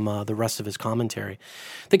away from the rest of his commentary.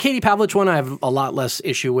 The Katie Pavlich one I have a lot less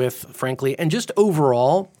issue with, frankly. And just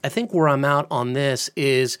overall, I think where I'm out on this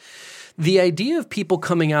is the idea of people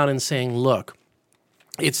coming out and saying, look,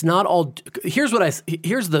 it's not all. Here's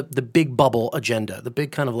the big bubble agenda, the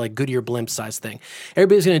big kind of like Goodyear blimp size thing.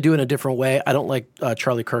 Everybody's going to do it in a different way. I don't like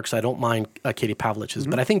Charlie Kirk's. I don't mind Katie Pavlich's,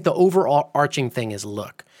 but I think the overarching thing is,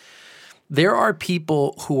 look, there are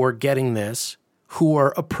people who are getting this, who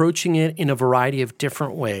are approaching it in a variety of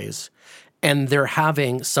different ways, and they're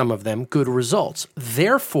having, some of them, good results.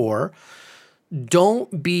 Therefore,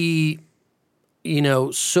 don't be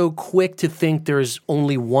so quick to think there's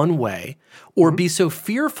only one way, or be so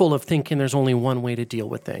fearful of thinking there's only one way to deal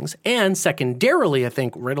with things. And secondarily, I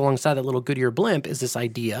think right alongside that little Goodyear blimp is this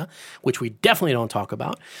idea, which we definitely don't talk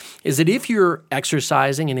about, is that if you're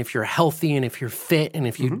exercising and if you're healthy and if you're fit and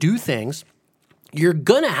if you do things, you're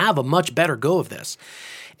going to have a much better go of this.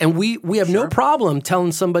 And we have no problem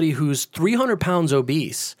telling somebody who's 300 pounds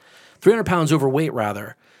overweight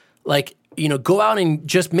rather, like, go out and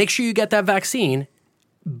just make sure you get that vaccine,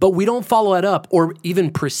 but we don't follow it up or even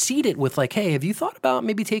precede it with like, hey, have you thought about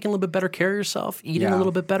maybe taking a little bit better care of yourself, eating a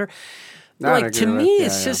little bit better? Like, to me,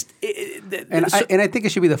 it's just... And I think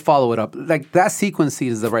it should be the follow it up. Like, that sequence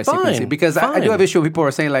is the right sequence. Because I do have issue with people who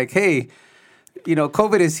are saying like, hey,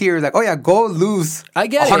 COVID is here. Like, oh yeah, go lose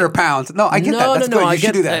 100 pounds. No, I get that. That's good. You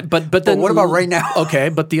should do that. But then what about right now? Okay,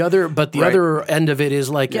 but the other end of it is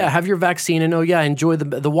like, have your vaccine and enjoy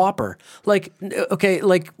the Whopper. Like, okay,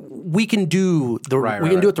 like we can do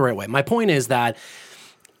do it the right way. My point is that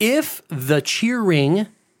if the cheering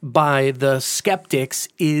by the skeptics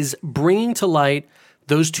is bringing to light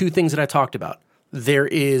those two things that I talked about, there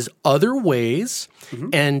is other ways,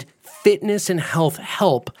 and fitness and health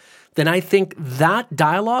help. Then I think that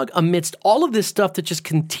dialogue amidst all of this stuff that just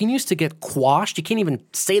continues to get quashed, you can't even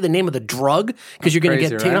say the name of the drug because you're going to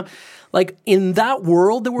get taken up. Like in that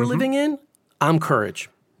world that we're living in, I'm courage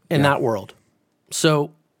in that world.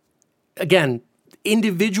 So again,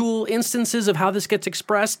 individual instances of how this gets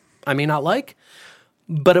expressed, I may not like,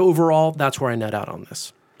 but overall, that's where I net out on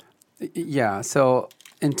this. Yeah. So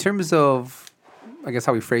in terms of, I guess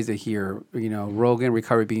how we phrase it here, Rogan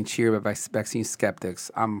recovery being cheered by vaccine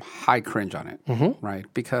skeptics, I'm high cringe on it, right?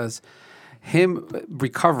 Because him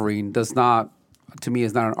recovering to me,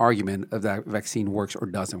 is not an argument of that vaccine works or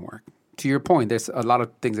doesn't work. To your point, there's a lot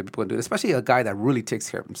of things that people can do, especially a guy that really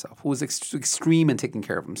takes care of himself, who is extreme in taking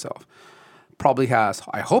care of himself. Probably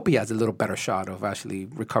I hope he has a little better shot of actually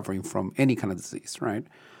recovering from any kind of disease, right?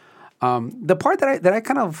 The part that I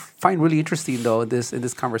kind of find really interesting, though, in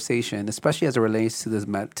this conversation, especially as it relates to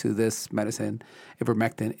this medicine,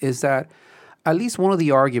 ivermectin, is that at least one of the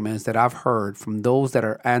arguments that I've heard from those that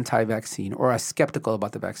are anti-vaccine or are skeptical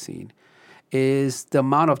about the vaccine is the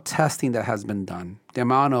amount of testing that has been done. The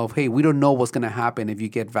amount of, hey, we don't know what's going to happen if you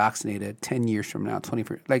get vaccinated 10 years from now,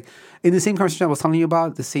 20 like in the same conversation I was telling you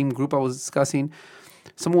about, the same group I was discussing.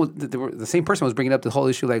 The same person was bringing up the whole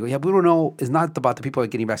issue, like, yeah, we don't know. It's not about the people that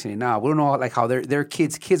are getting vaccinated now. We don't know, like, how their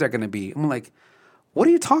kids are going to be. I'm like, what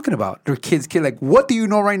are you talking about? Their kids, like, what do you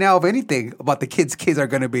know right now of anything about the kids are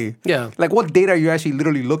going to be? Yeah. Like, what data are you actually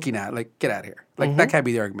literally looking at? Like, get out of here. Like, that can't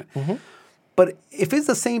be the argument. But if it's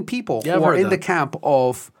the same people who are in the camp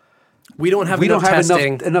of, we don't have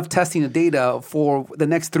enough testing of data for the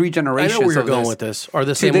next 3 generations. I know where you're going with this. Are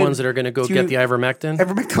the same ones that are going to go get the ivermectin?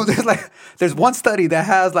 There's one study that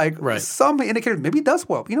has some indicators. Maybe it does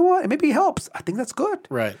well. You know what? Maybe it helps. I think that's good.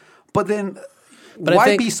 Right. But then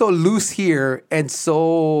why be so loose here and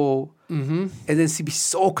so and then be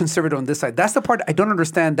so conservative on this side? That's the part I don't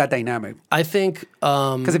understand, that dynamic. I think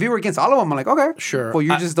because if you were against all of them, I'm like, okay, sure. Well,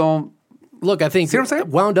 you just don't look. I think see what I'm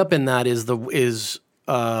saying? Wound up in that is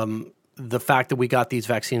the fact that we got these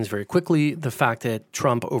vaccines very quickly, the fact that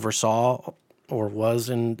Trump oversaw or was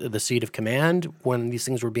in the seat of command when these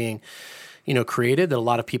things were being, created, that a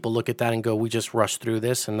lot of people look at that and go, we just rushed through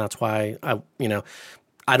this, and that's why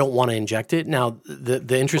I don't want to inject it. Now,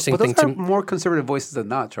 the interesting thing are more conservative voices than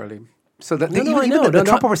not, Charlie. So that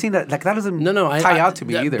Trump overseeing that, that doesn't tie out to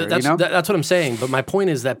me either. That's what I'm saying. But my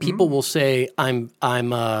point is that people will say I'm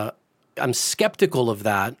skeptical of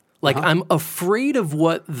that. Like, I'm afraid of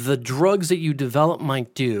what the drugs that you develop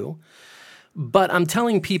might do, but I'm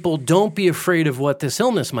telling people, don't be afraid of what this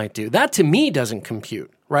illness might do. That, to me, doesn't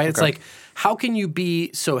compute, right? Okay. It's like, how can you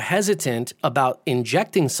be so hesitant about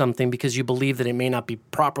injecting something because you believe that it may not be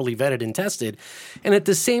properly vetted and tested, and at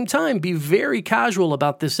the same time be very casual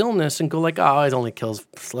about this illness and go like, oh, it only kills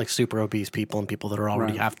like super obese people and people that are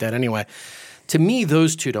already half dead anyway. To me,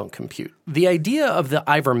 those two don't compute. The idea of the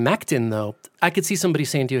ivermectin, though, I could see somebody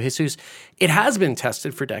saying to you, Jesus, it has been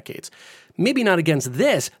tested for decades. Maybe not against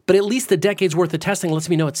this, but at least the decades worth of testing lets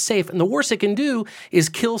me know it's safe. And the worst it can do is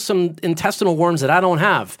kill some intestinal worms that I don't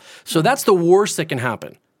have. So that's the worst that can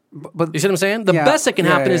happen. But you see what I'm saying? The best that can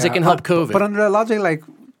happen is it can help COVID. But under that logic, like,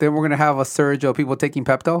 then we're going to have a surge of people taking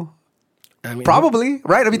Pepto? I mean, probably,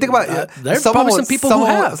 right? I mean, think about it. There's probably some people who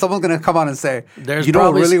have. Someone's going to come on and say, you know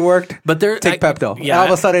what really worked? But take Pepto. Yeah, all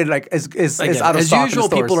of a sudden, like, it's out of stock. As usual,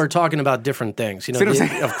 people are talking about different things. See what I'm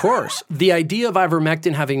saying? Of course. The idea of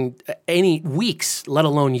ivermectin having any weeks, let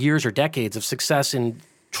alone years or decades of success in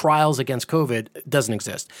trials against COVID doesn't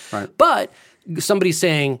exist. Right. But somebody's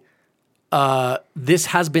saying, this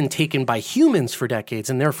has been taken by humans for decades,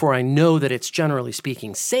 and therefore I know that it's generally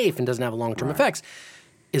speaking safe and doesn't have long-term effects,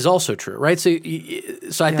 is also true, right? So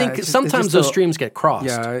I think sometimes those streams get crossed.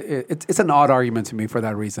 Yeah, it's an odd argument to me for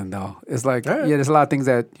that reason, though. It's like, there's a lot of things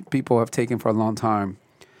that people have taken for a long time,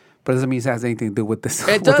 but it doesn't mean it has anything to do with this.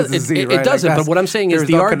 It does. It doesn't. But what I'm saying is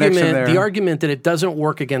the argument that it doesn't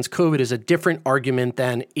work against COVID is a different argument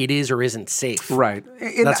than it is or isn't safe. Right.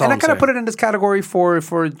 And I kind of put it in this category for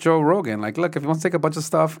Joe Rogan. Like, look, if he wants to take a bunch of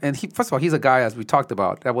stuff, and first of all, he's a guy, as we talked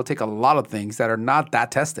about, that will take a lot of things that are not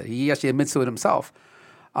that tested. He actually admits to it himself.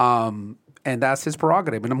 And that's his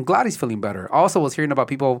prerogative, and I'm glad he's feeling better. I also was hearing about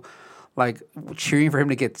people like cheering for him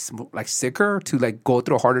to get like sicker, to like go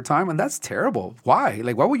through a harder time, and that's terrible. Why?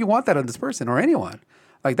 Like, why would you want that on this person or anyone?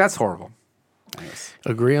 Like, that's horrible.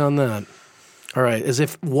 Agree on that. All right, as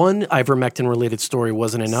if one ivermectin related story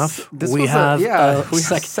wasn't enough, we have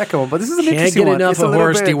a second one, but this is an interesting one. Can't get enough of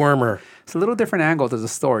horse dewormer. It's a little different angle to the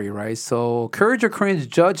story, right? So, Courage or Cringe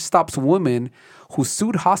judge stops woman who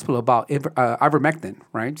sued hospital about ivermectin,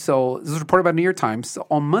 right? So this was reported by New York Times. So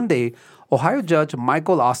on Monday, Ohio Judge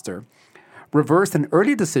Michael Oster reversed an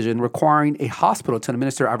earlier decision requiring a hospital to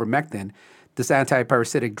administer ivermectin, this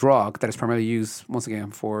antiparasitic drug that is primarily used, once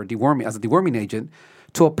again, for deworming, as a deworming agent,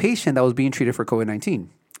 to a patient that was being treated for COVID-19.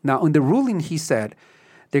 Now, in the ruling, he said,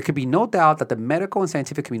 there could be no doubt that the medical and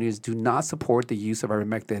scientific communities do not support the use of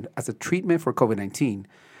ivermectin as a treatment for COVID-19,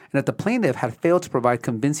 and that the plaintiff had failed to provide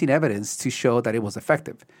convincing evidence to show that it was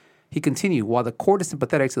effective. He continued, while the court is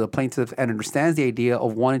sympathetic to the plaintiff and understands the idea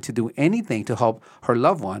of wanting to do anything to help her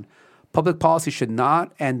loved one, public policy should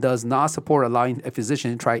not and does not support allowing a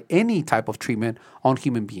physician to try any type of treatment on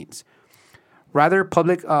human beings. Rather,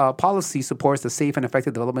 public policy supports the safe and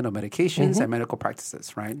effective development of medications and medical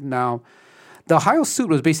practices, right? Now, the Ohio suit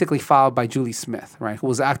was basically filed by Julie Smith, right, who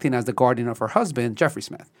was acting as the guardian of her husband, Jeffrey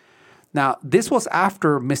Smith. Now, this was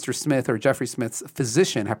after Mr. Smith or Jeffrey Smith's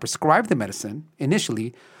physician had prescribed the medicine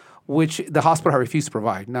initially, which the hospital had refused to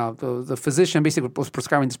provide. Now, the physician basically was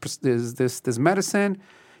prescribing this medicine.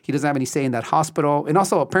 He doesn't have any say in that hospital. And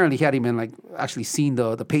also, apparently, he hadn't even actually seen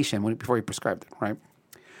the patient before he prescribed it, right?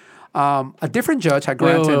 A different judge had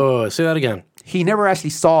granted... Wait, say that again. He never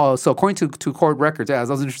actually saw, so according to court records, that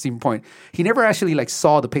was an interesting point. He never actually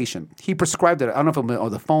saw the patient. He prescribed it. I don't know if it was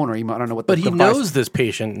on the phone or email. I don't know what the device. But he knows this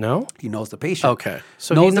patient, no? He knows the patient. Okay.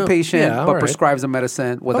 So knows the patient, but prescribes the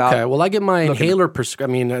medicine without... Okay, well, I get my inhaler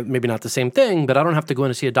maybe not the same thing, but I don't have to go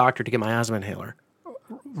in to see a doctor to get my asthma inhaler.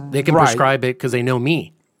 They can prescribe it because they know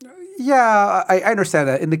me. Yeah, I understand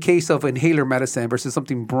that. In the case of inhaler medicine versus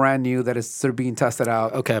something brand new that is sort of being tested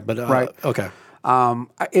out. Okay, but right. Okay.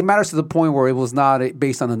 It matters to the point where it was not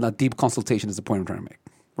based on a deep consultation. Is the point I'm trying to make,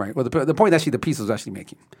 right? Well, the point actually the piece was actually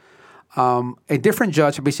making. A different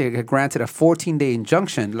judge basically had granted a 14-day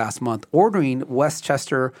injunction last month, ordering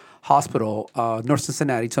Westchester Hospital, North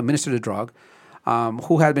Cincinnati, to administer the drug,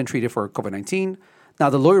 who had been treated for COVID-19. Now,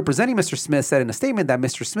 the lawyer presenting Mr. Smith said in a statement that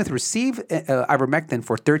Mr. Smith received ivermectin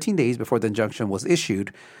for 13 days before the injunction was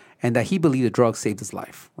issued, and that he believed the drug saved his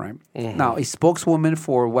life. Right now, a spokeswoman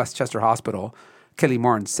for Westchester Hospital, Kelly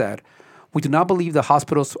Martin, said, "We do not believe the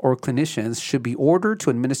hospitals or clinicians should be ordered to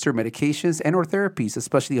administer medications and/or therapies,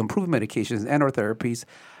 especially improved medications and/or therapies,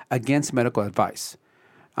 against medical advice."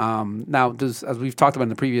 Now, as we've talked about in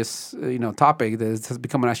the previous topic, this has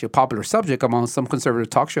become actually a popular subject among some conservative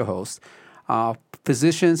talk show hosts.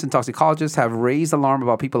 Physicians and toxicologists have raised alarm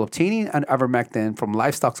about people obtaining an ivermectin from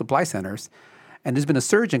livestock supply centers, and there's been a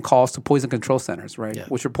surge in calls to poison control centers, right? Yeah.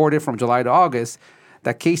 Which reported from July to August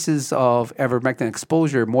that cases of ivermectin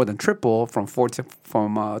exposure more than triple from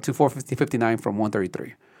 459 from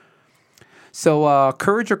 133. So,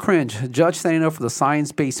 courage or cringe? Judge standing up for the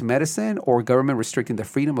science-based medicine or government restricting the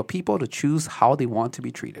freedom of people to choose how they want to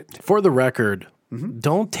be treated? For the record,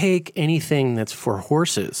 don't take anything that's for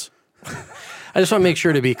horses. I just want to make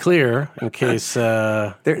sure to be clear in case...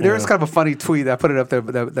 There's kind of a funny tweet that I put it up there,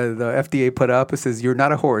 the FDA put up. It says, "You're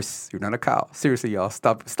not a horse. You're not a cow." Seriously, y'all,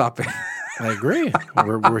 stop it. I agree.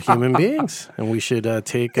 We're human beings, and we should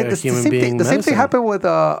take human being medicine. The same thing happened with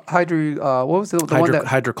what was it?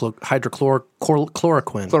 Hydrochloroquine.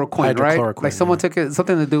 Chloroquine, right? Like someone took it,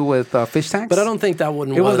 something to do with fish tanks. But I don't think that one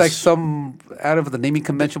was... It was like some, out of the naming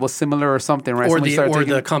convention was similar or something, right? Or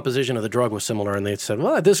the composition of the drug was similar, and they said,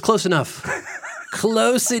 "Well, this is close enough."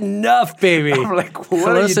 Close enough, baby. I'm like, what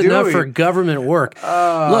Close are you enough doing? for government work.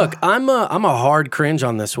 Look, I'm a hard cringe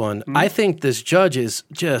on this one. I think this judge is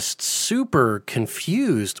just super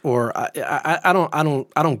confused, or I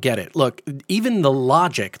don't get it. Look, even the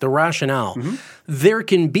logic, the rationale, there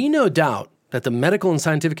can be no doubt that the medical and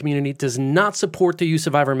scientific community does not support the use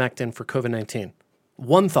of ivermectin for COVID-19.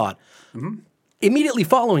 One thought. Immediately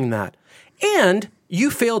following that, and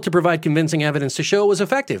you failed to provide convincing evidence to show it was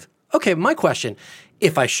effective. Okay, my question,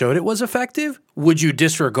 if I showed it was effective, would you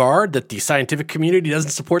disregard that the scientific community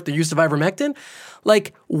doesn't support the use of ivermectin?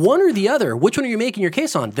 Like, one or the other, which one are you making your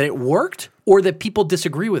case on? That it worked or that people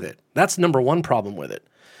disagree with it? That's number one problem with it.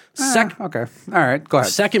 Okay, all right, go ahead.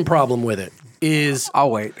 Second problem with it is... I'll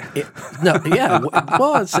wait.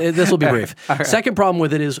 This will be brief. Right. Second problem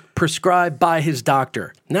with it is prescribed by his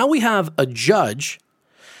doctor. Now we have a judge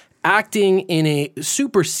acting in a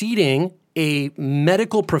superseding a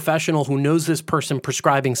medical professional who knows this person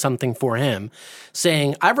prescribing something for him,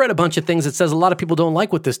 saying, "I've read a bunch of things that says a lot of people don't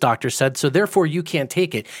like what this doctor said, so therefore you can't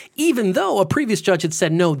take it," even though a previous judge had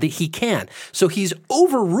said no, that he can. So he's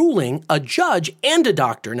overruling a judge and a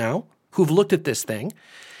doctor now who've looked at this thing.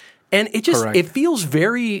 And it just, It feels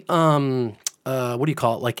very, what do you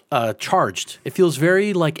call it? Like charged. It feels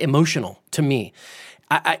very like emotional to me.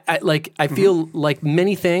 I feel like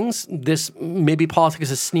many things, this maybe politics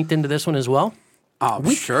has sneaked into this one as well.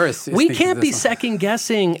 Sure. We can't be second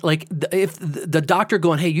guessing. Like if the doctor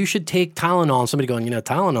going, "Hey, you should take Tylenol," and somebody going,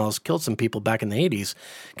 "Tylenol's killed some people back in the 80s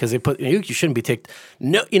because they put you shouldn't be taking."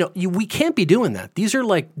 No, we can't be doing that. These are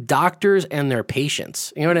like doctors and their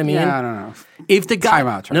patients. You know what I mean? Yeah, I don't know. If the guy,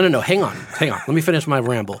 no, hang on. Let me finish my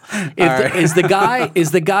ramble. Is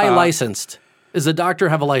the guy licensed? Does the doctor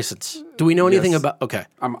have a license? Do we know anything about? Okay,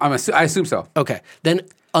 I assume so. Okay, then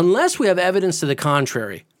unless we have evidence to the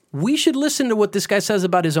contrary, we should listen to what this guy says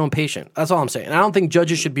about his own patient. That's all I'm saying. And I don't think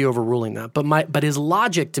judges should be overruling that. But his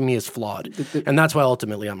logic to me is flawed, and that's why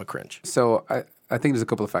ultimately I'm a cringe. So I think there's a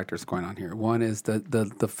couple of factors going on here. One is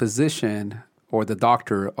the physician or the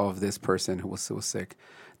doctor of this person who was sick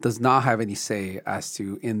does not have any say as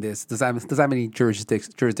to does have any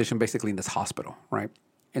jurisdiction basically in this hospital, right?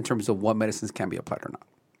 In terms of what medicines can be applied or not,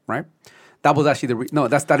 right? That was actually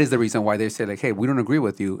that is the reason why they say like, "Hey, we don't agree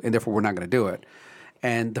with you, and therefore we're not going to do it."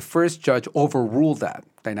 And the first judge overruled that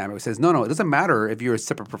dynamic. It says, no, it doesn't matter if you're a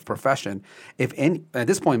separate profession. At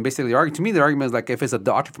this point, basically, to me, the argument is like, if it's a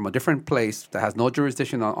doctor from a different place that has no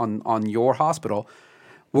jurisdiction on your hospital,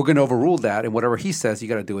 we're going to overrule that, and whatever he says, you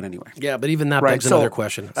got to do it anyway. Yeah, but even that begs another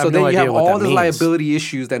question. So then you have all the liability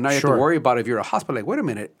issues that now you have to worry about if you're a hospital. Like, wait a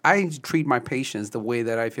minute, I treat my patients the way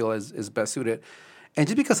that I feel is best suited. And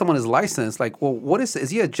just because someone is licensed, like, well, is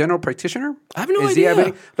he a general practitioner? I have no is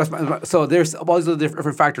idea. So there's all these other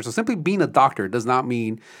different factors. So simply being a doctor does not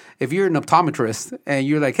mean if you're an optometrist and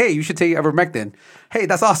you're like, hey, you should take ivermectin. Hey,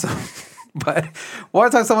 that's awesome. But one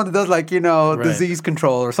time someone that does disease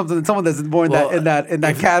control or something, someone that's more in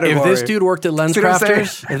that category. If this dude worked at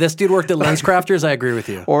LensCrafters, I agree with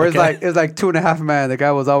you. Or it's like 2.5 Men. The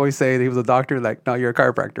guy was always saying he was a doctor. Like, no, you're a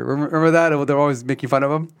chiropractor. Remember that? They're always making fun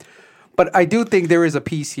of him. But I do think there is a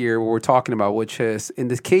piece here where we're talking about, which is in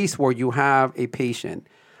this case where you have a patient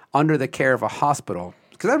under the care of a hospital,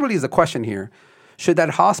 because that really is the question here. Should that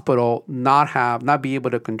hospital not be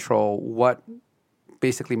able to control what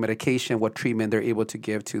basically medication, what treatment they're able to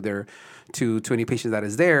give to any patient that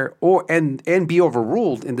is there, and be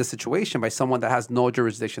overruled in this situation by someone that has no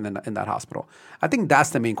jurisdiction in that hospital? I think that's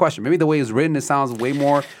the main question. Maybe the way it's written, it sounds way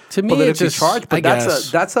more politically charged, but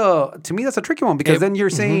that's a tricky one, because then you're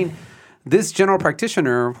saying this general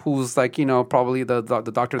practitioner who's like, probably the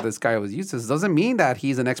doctor this guy was uses doesn't mean that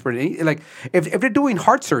he's an expert in like if they're doing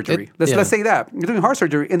heart surgery, let's say that you're doing heart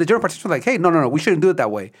surgery and the general practitioner like, hey, no, we shouldn't do it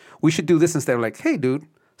that way. We should do this instead. Like, hey, dude,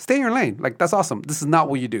 stay in your lane. Like, that's awesome. This is not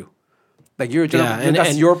what you do. Like, you're a general,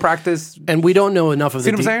 that's your practice. And we don't know enough of See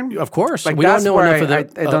what I'm saying? Of course. Like, we don't know enough of the...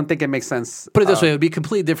 I don't think it makes sense. Put it this way, it would be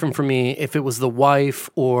completely different for me if it was the wife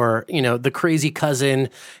or, the crazy cousin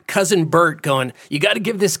Bert going, you got to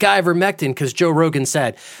give this guy ivermectin because Joe Rogan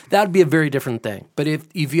said. That would be a very different thing. But if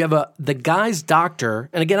you have the guy's doctor,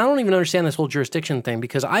 and again, I don't even understand this whole jurisdiction thing,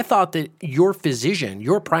 because I thought that your physician,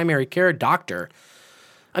 your primary care doctor,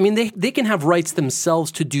 I mean, they can have rights themselves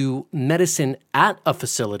to do medicine at a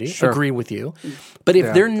facility, agree with you. But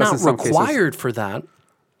if they're not required for that,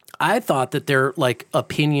 I thought that their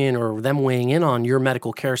opinion or them weighing in on your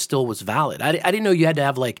medical care still was valid. I didn't know you had to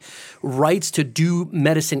have rights to do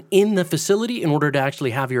medicine in the facility in order to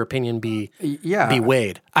actually have your opinion be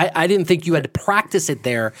weighed. I didn't think you had to practice it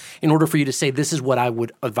there in order for you to say this is what I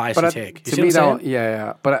would advise you take. You to me,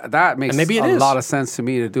 but that makes a lot of sense to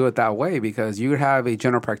me to do it that way, because you have a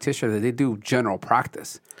general practitioner that they do general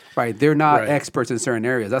practice. Right, they're not experts in certain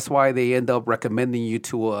areas. That's why they end up recommending you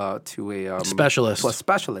to a specialist. To a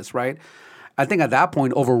specialist, right? I think at that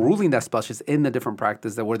point, overruling that specialist in the different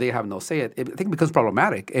practice where they have no say, I think it becomes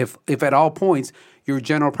problematic. If at all points your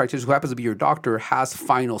general practitioner, who happens to be your doctor, has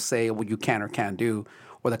final say of what you can or can't do,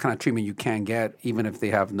 or the kind of treatment you can get, even if they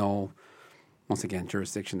have no, once again,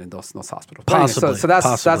 jurisdiction in those hospitals. Possibly. So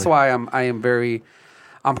that's why I'm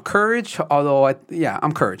encouraged. Although I'm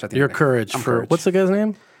encouraged. I think you're encouraged for what's the guy's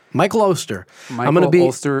name? Michael Oster.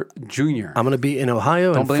 Oster Jr. I'm going to be in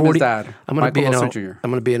Ohio. Don't blame his dad. Michael Oster Jr.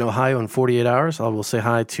 I'm going to be in Ohio in 48 hours. I will say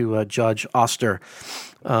hi to Judge Oster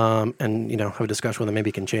and have a discussion with him. Maybe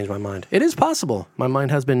he can change my mind. It is possible. My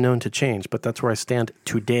mind has been known to change, but that's where I stand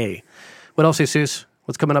today. What else, Jesus?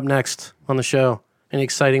 What's coming up next on the show? Any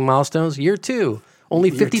exciting milestones? Year 2. Only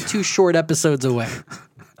 52 short episodes away.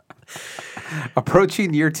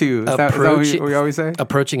 Approaching year 2. Is that what we always say?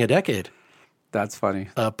 Approaching a decade. That's funny.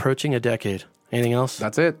 Approaching a decade. Anything else?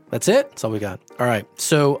 That's it. That's it? That's all we got. All right.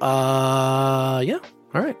 So, All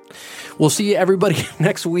right. We'll see you, everybody,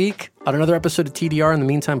 next week on another episode of TDR. In the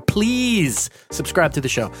meantime, please subscribe to the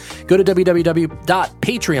show. Go to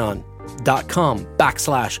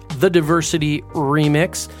www.patreon.com/The Diversity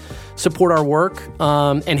Remix. Support our work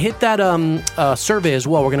and hit that survey as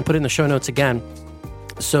well. We're going to put it in the show notes again,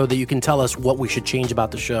 so that you can tell us what we should change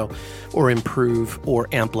about the show or improve or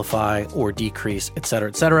amplify or decrease, et cetera,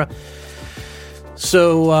 et cetera.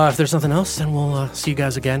 So if there's nothing else, then we'll see you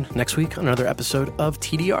guys again next week on another episode of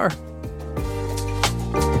TDR.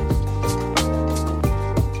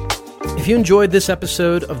 If you enjoyed this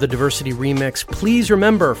episode of the Diversity Remix, please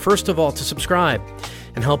remember, first of all, to subscribe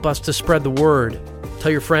and help us to spread the word.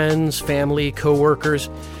 Tell your friends, family,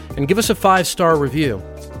 coworkers, and give us a 5-star review.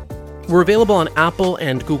 We're available on Apple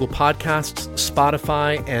and Google Podcasts,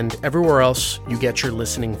 Spotify, and everywhere else you get your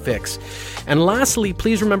listening fix. And lastly,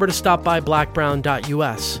 please remember to stop by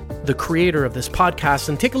blackbrown.us, the creator of this podcast,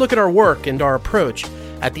 and take a look at our work and our approach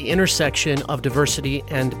at the intersection of diversity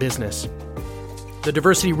and business. The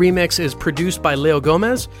Diversity Remix is produced by Leo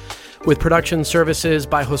Gomez, with production services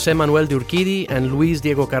by Jose Manuel Durquidi and Luis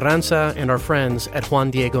Diego Carranza and our friends at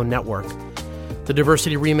Juan Diego Network. The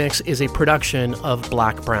Diversity Remix is a production of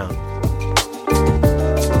Black Brown.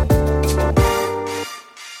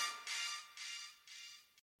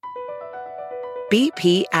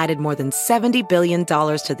 BP added more than $70 billion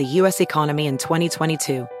to the U.S. economy in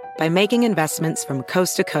 2022 by making investments from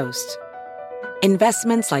coast to coast.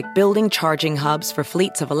 Investments like building charging hubs for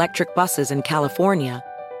fleets of electric buses in California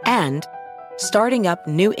and starting up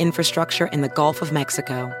new infrastructure in the Gulf of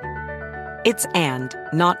Mexico. It's and,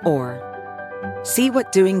 not or. See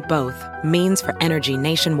what doing both means for energy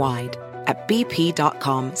nationwide at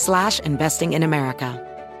bp.com/investing in America.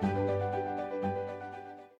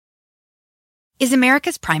 Is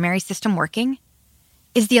America's primary system working?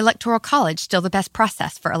 Is the Electoral College still the best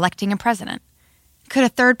process for electing a president? Could a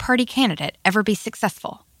third-party candidate ever be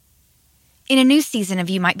successful? In a new season of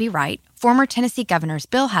You Might Be Right, former Tennessee governors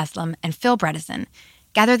Bill Haslam and Phil Bredesen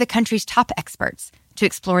gather the country's top experts to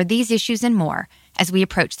explore these issues and more as we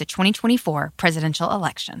approach the 2024 presidential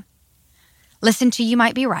election. Listen to You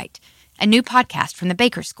Might Be Right, a new podcast from the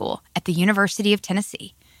Baker School at the University of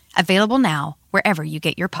Tennessee, available now wherever you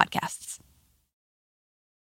get your podcasts.